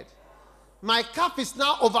my head. My cup is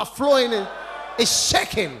now overflowing and it's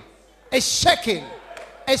shaking. It's shaking.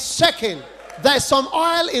 It's shaking. There is some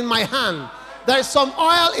oil in my hand. There is some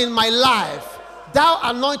oil in my life. Thou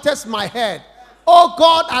anointest my head. Oh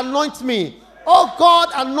God, anoint me. Oh God,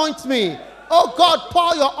 anoint me. Oh God,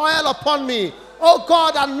 pour your oil upon me. Oh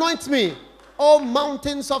God, anoint me. Oh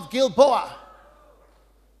mountains of Gilboa.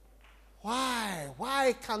 Why?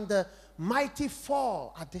 Why can the mighty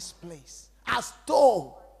fall at this place? As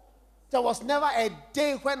though there was never a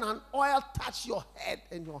day when an oil touched your head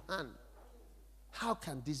and your hand. How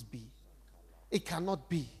can this be? It cannot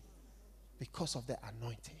be because of the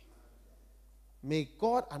anointing. May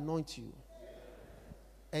God anoint you.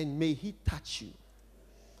 and may he touch you.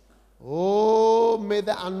 Oh, may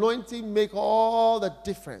the anointing make all the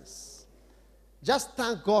difference. Just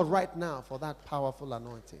thank God right now for that powerful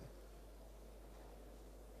anointing.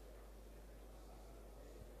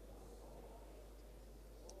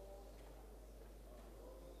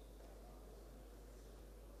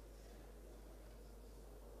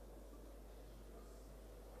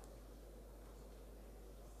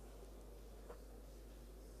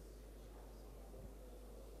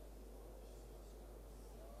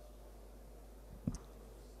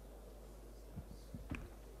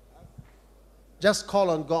 Just call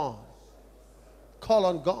on God. Call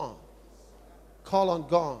on God. Call on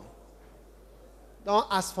God. Don't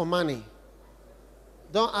ask for money.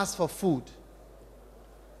 Don't ask for food.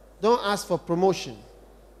 Don't ask for promotion.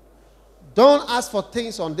 Don't ask for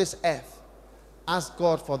things on this earth. Ask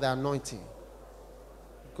God for the anointing.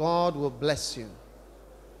 God will bless you.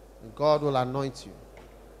 And God will anoint you.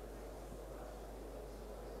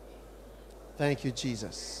 Thank you,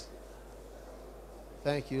 Jesus.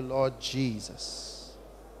 Thank you, Lord Jesus.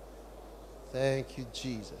 Thank you,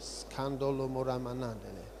 Jesus. Candolo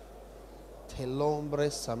moramanandele. Telombre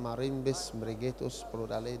samarimbes mregetos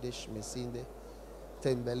prodaledes mesinde.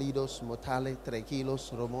 Tembelidos motale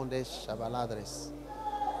trequilos romondes shabaladres.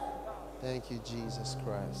 Thank you, Jesus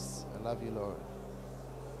Christ. I love you, Lord.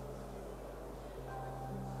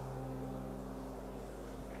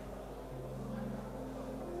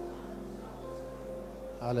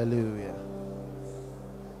 Hallelujah.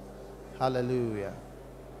 Hallelujah.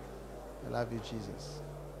 I love you, Jesus.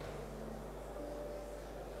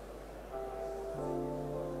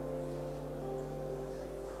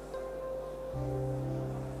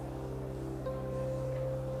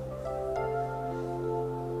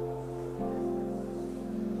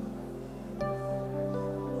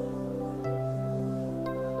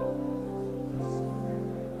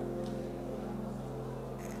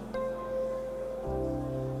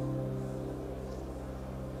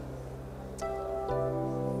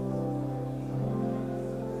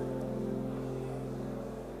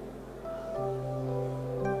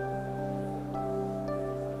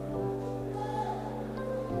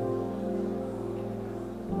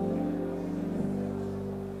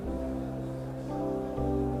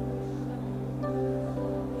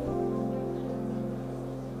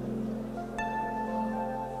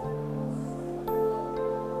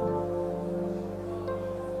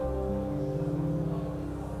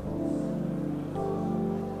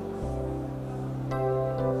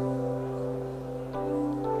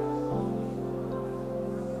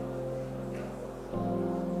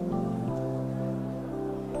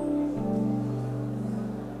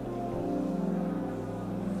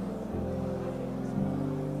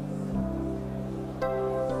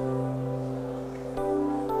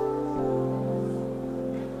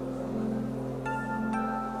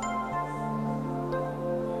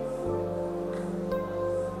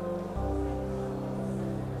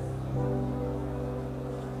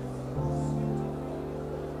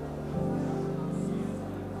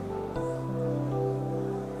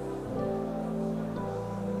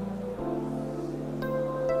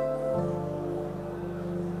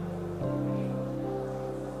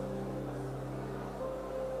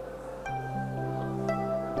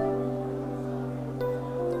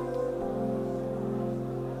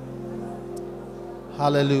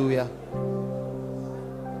 Hallelujah.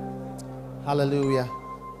 Hallelujah.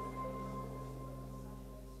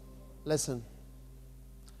 Listen,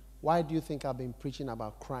 why do you think I've been preaching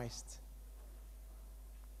about Christ?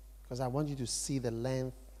 Because I want you to see the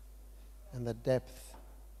length and the depth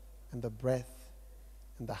and the breadth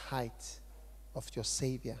and the height of your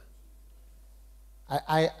Savior.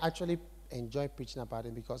 I actually enjoy preaching about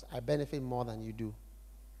him because I benefit more than you do.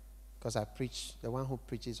 Because I preach, the one who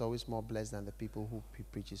preaches is always more blessed than the people who he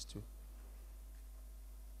preaches to.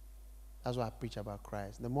 That's why I preach about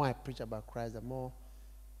Christ. The more I preach about Christ, the more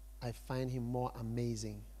I find him more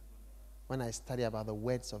amazing. When I study about the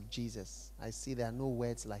words of Jesus, I see there are no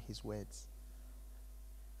words like his words.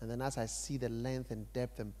 And then as I see the length and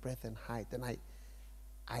depth and breadth and height, then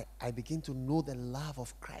I begin to know the love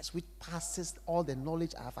of Christ, which passes all the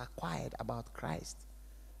knowledge I've acquired about Christ.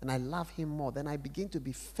 And I love him more. Then I begin to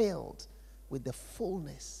be filled with the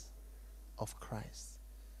fullness of Christ.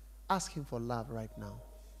 Ask him for love right now.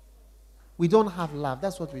 We don't have love.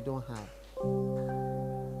 That's what we don't have.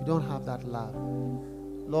 We don't have that love.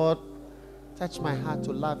 Lord, touch my heart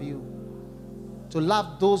to love you. To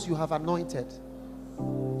love those you have anointed.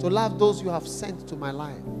 To love those you have sent to my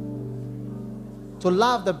life. To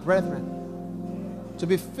love the brethren. To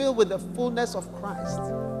be filled with the fullness of Christ.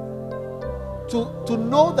 to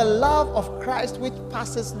know the love of Christ which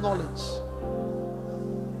passes knowledge.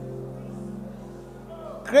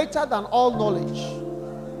 Greater than all knowledge.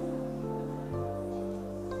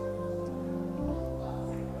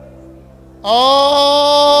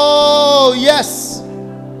 Oh, yes.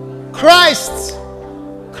 Christ.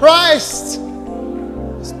 Christ.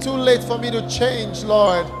 It's too late for me to change,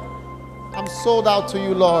 Lord. I'm sold out to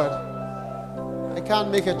you, Lord. I can't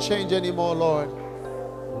make a change anymore, Lord.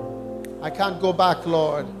 I can't go back,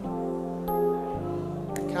 Lord.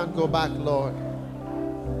 I can't go back, Lord.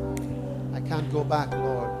 I can't go back,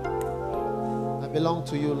 Lord. I belong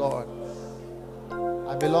to you, Lord.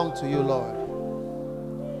 I belong to you, Lord.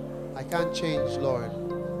 I can't change, Lord.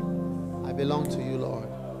 I belong to you, Lord.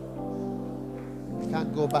 I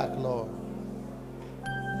can't go back, Lord.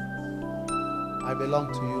 I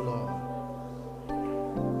belong to you, Lord.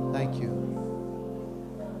 Thank you.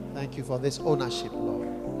 Thank you for this ownership, Lord.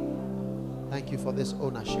 Thank you for this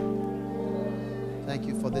ownership. Thank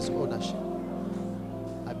you for this ownership.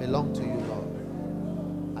 I belong to you, Lord.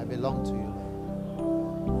 I belong to you,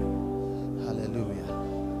 Lord. Hallelujah.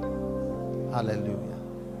 Hallelujah.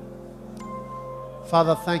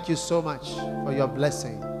 Father, thank you so much for your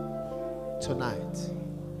blessing tonight.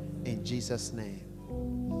 In Jesus' name.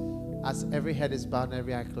 As every head is bowed and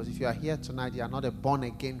every eye closed, if you are here tonight, you are not a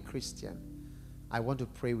born-again Christian, I want to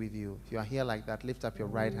pray with you. If you are here like that, lift up your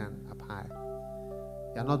right hand up high.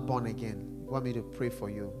 You are not born again. You want me to pray for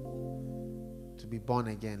you to be born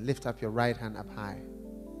again. Lift up your right hand up high.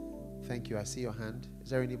 Thank you. I see your hand. Is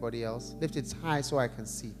there anybody else? Lift it high so I can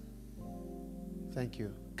see. Thank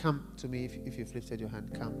you. Come to me if you've lifted your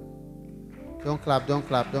hand. Come. Don't clap, don't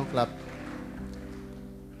clap, don't clap.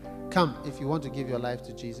 Come if you want to give your life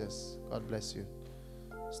to Jesus. God bless you.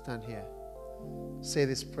 Stand here. Say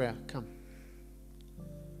this prayer. Come.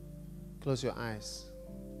 Close your eyes.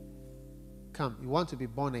 Come. You want to be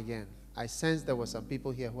born again. I sense there were some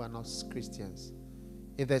people here who are not Christians.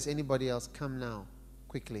 If there's anybody else, come now.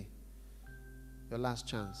 Quickly. Your last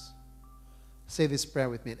chance. Say this prayer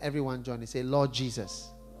with me. And everyone join me. Say, Lord Jesus,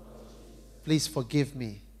 please forgive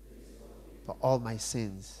me for all my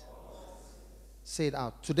sins. Say it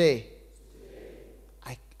out. Today,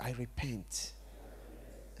 I repent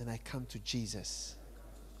and I come to Jesus.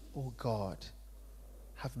 Oh God,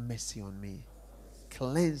 have mercy on me.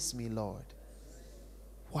 Cleanse me, Lord.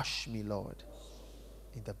 Wash me, Lord,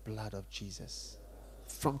 in the blood of Jesus.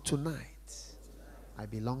 From tonight, I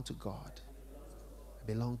belong to God. I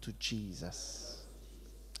belong to Jesus.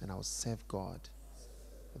 And I will serve God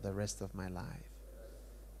for the rest of my life.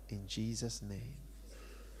 In Jesus' name,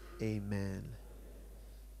 amen.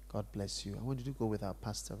 God bless you. I want you to go with our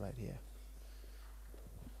pastor right here.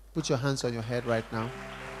 Put your hands on your head right now.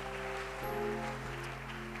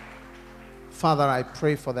 Father, I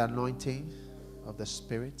pray for the anointing of the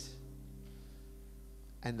Spirit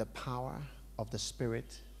and the power of the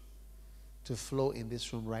Spirit to flow in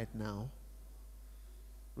this room right now.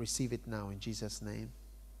 Receive it now in Jesus' name.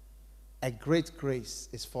 A great grace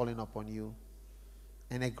is falling upon you,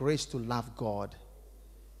 and a grace to love God,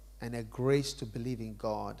 and a grace to believe in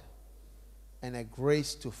God, and a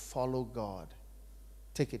grace to follow God.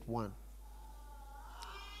 Take it, 1.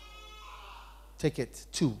 Take it,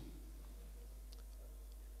 2.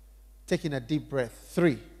 Taking a deep breath,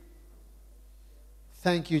 3.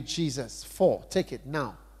 Thank you, Jesus. 4. Take it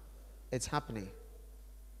now. It's happening.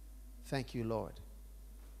 Thank you, Lord.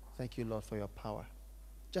 Thank you, Lord, for your power.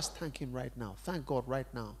 Just thank him right now. Thank God right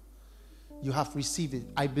now. You have received it.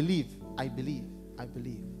 I believe. I believe. I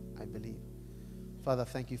believe. I believe. Father,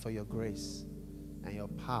 thank you for your grace and your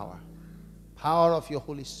power. Power of your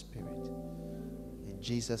Holy Spirit. In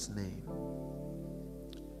Jesus' name.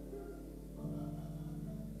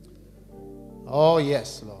 Oh,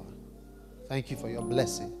 yes, Lord. Thank you for your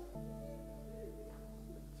blessing.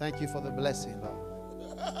 Thank you for the blessing, Lord.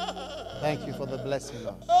 Thank you for the blessing,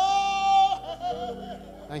 Lord.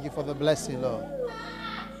 Thank you for the blessing, Lord.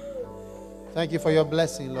 Thank you for your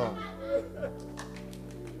blessing, Lord.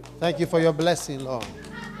 Thank you for your blessing, Lord.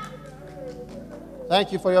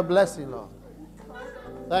 Thank you for your blessing, Lord.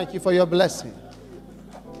 Thank you for your blessing.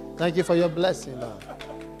 Thank you for your blessing, Lord.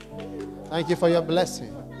 Thank you for your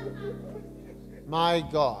blessing. My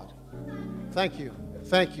God. Thank you.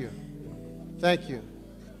 Thank you. Thank you.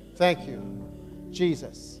 Thank you.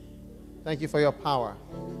 Jesus. Thank you for your power.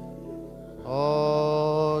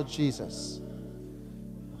 Oh, Jesus.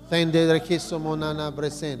 Thank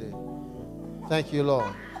you,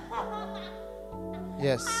 Lord.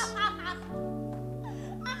 Yes.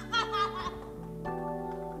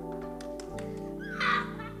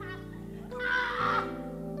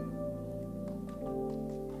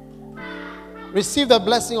 Receive the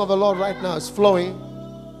blessing of the Lord right now. It's flowing.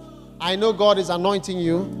 I know God is anointing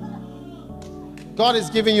you. God is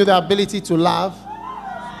giving you the ability to love.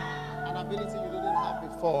 An ability you didn't have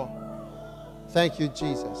before. Thank you,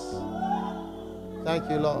 Jesus. Thank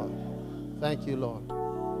you, Lord. Thank you, Lord.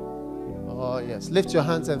 Oh, yes. Lift your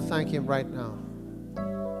hands and thank Him right now.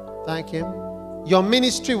 Thank Him. Your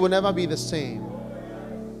ministry will never be the same.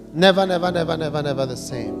 Never, never, never, never, never the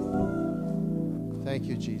same. Thank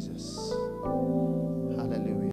you, Jesus.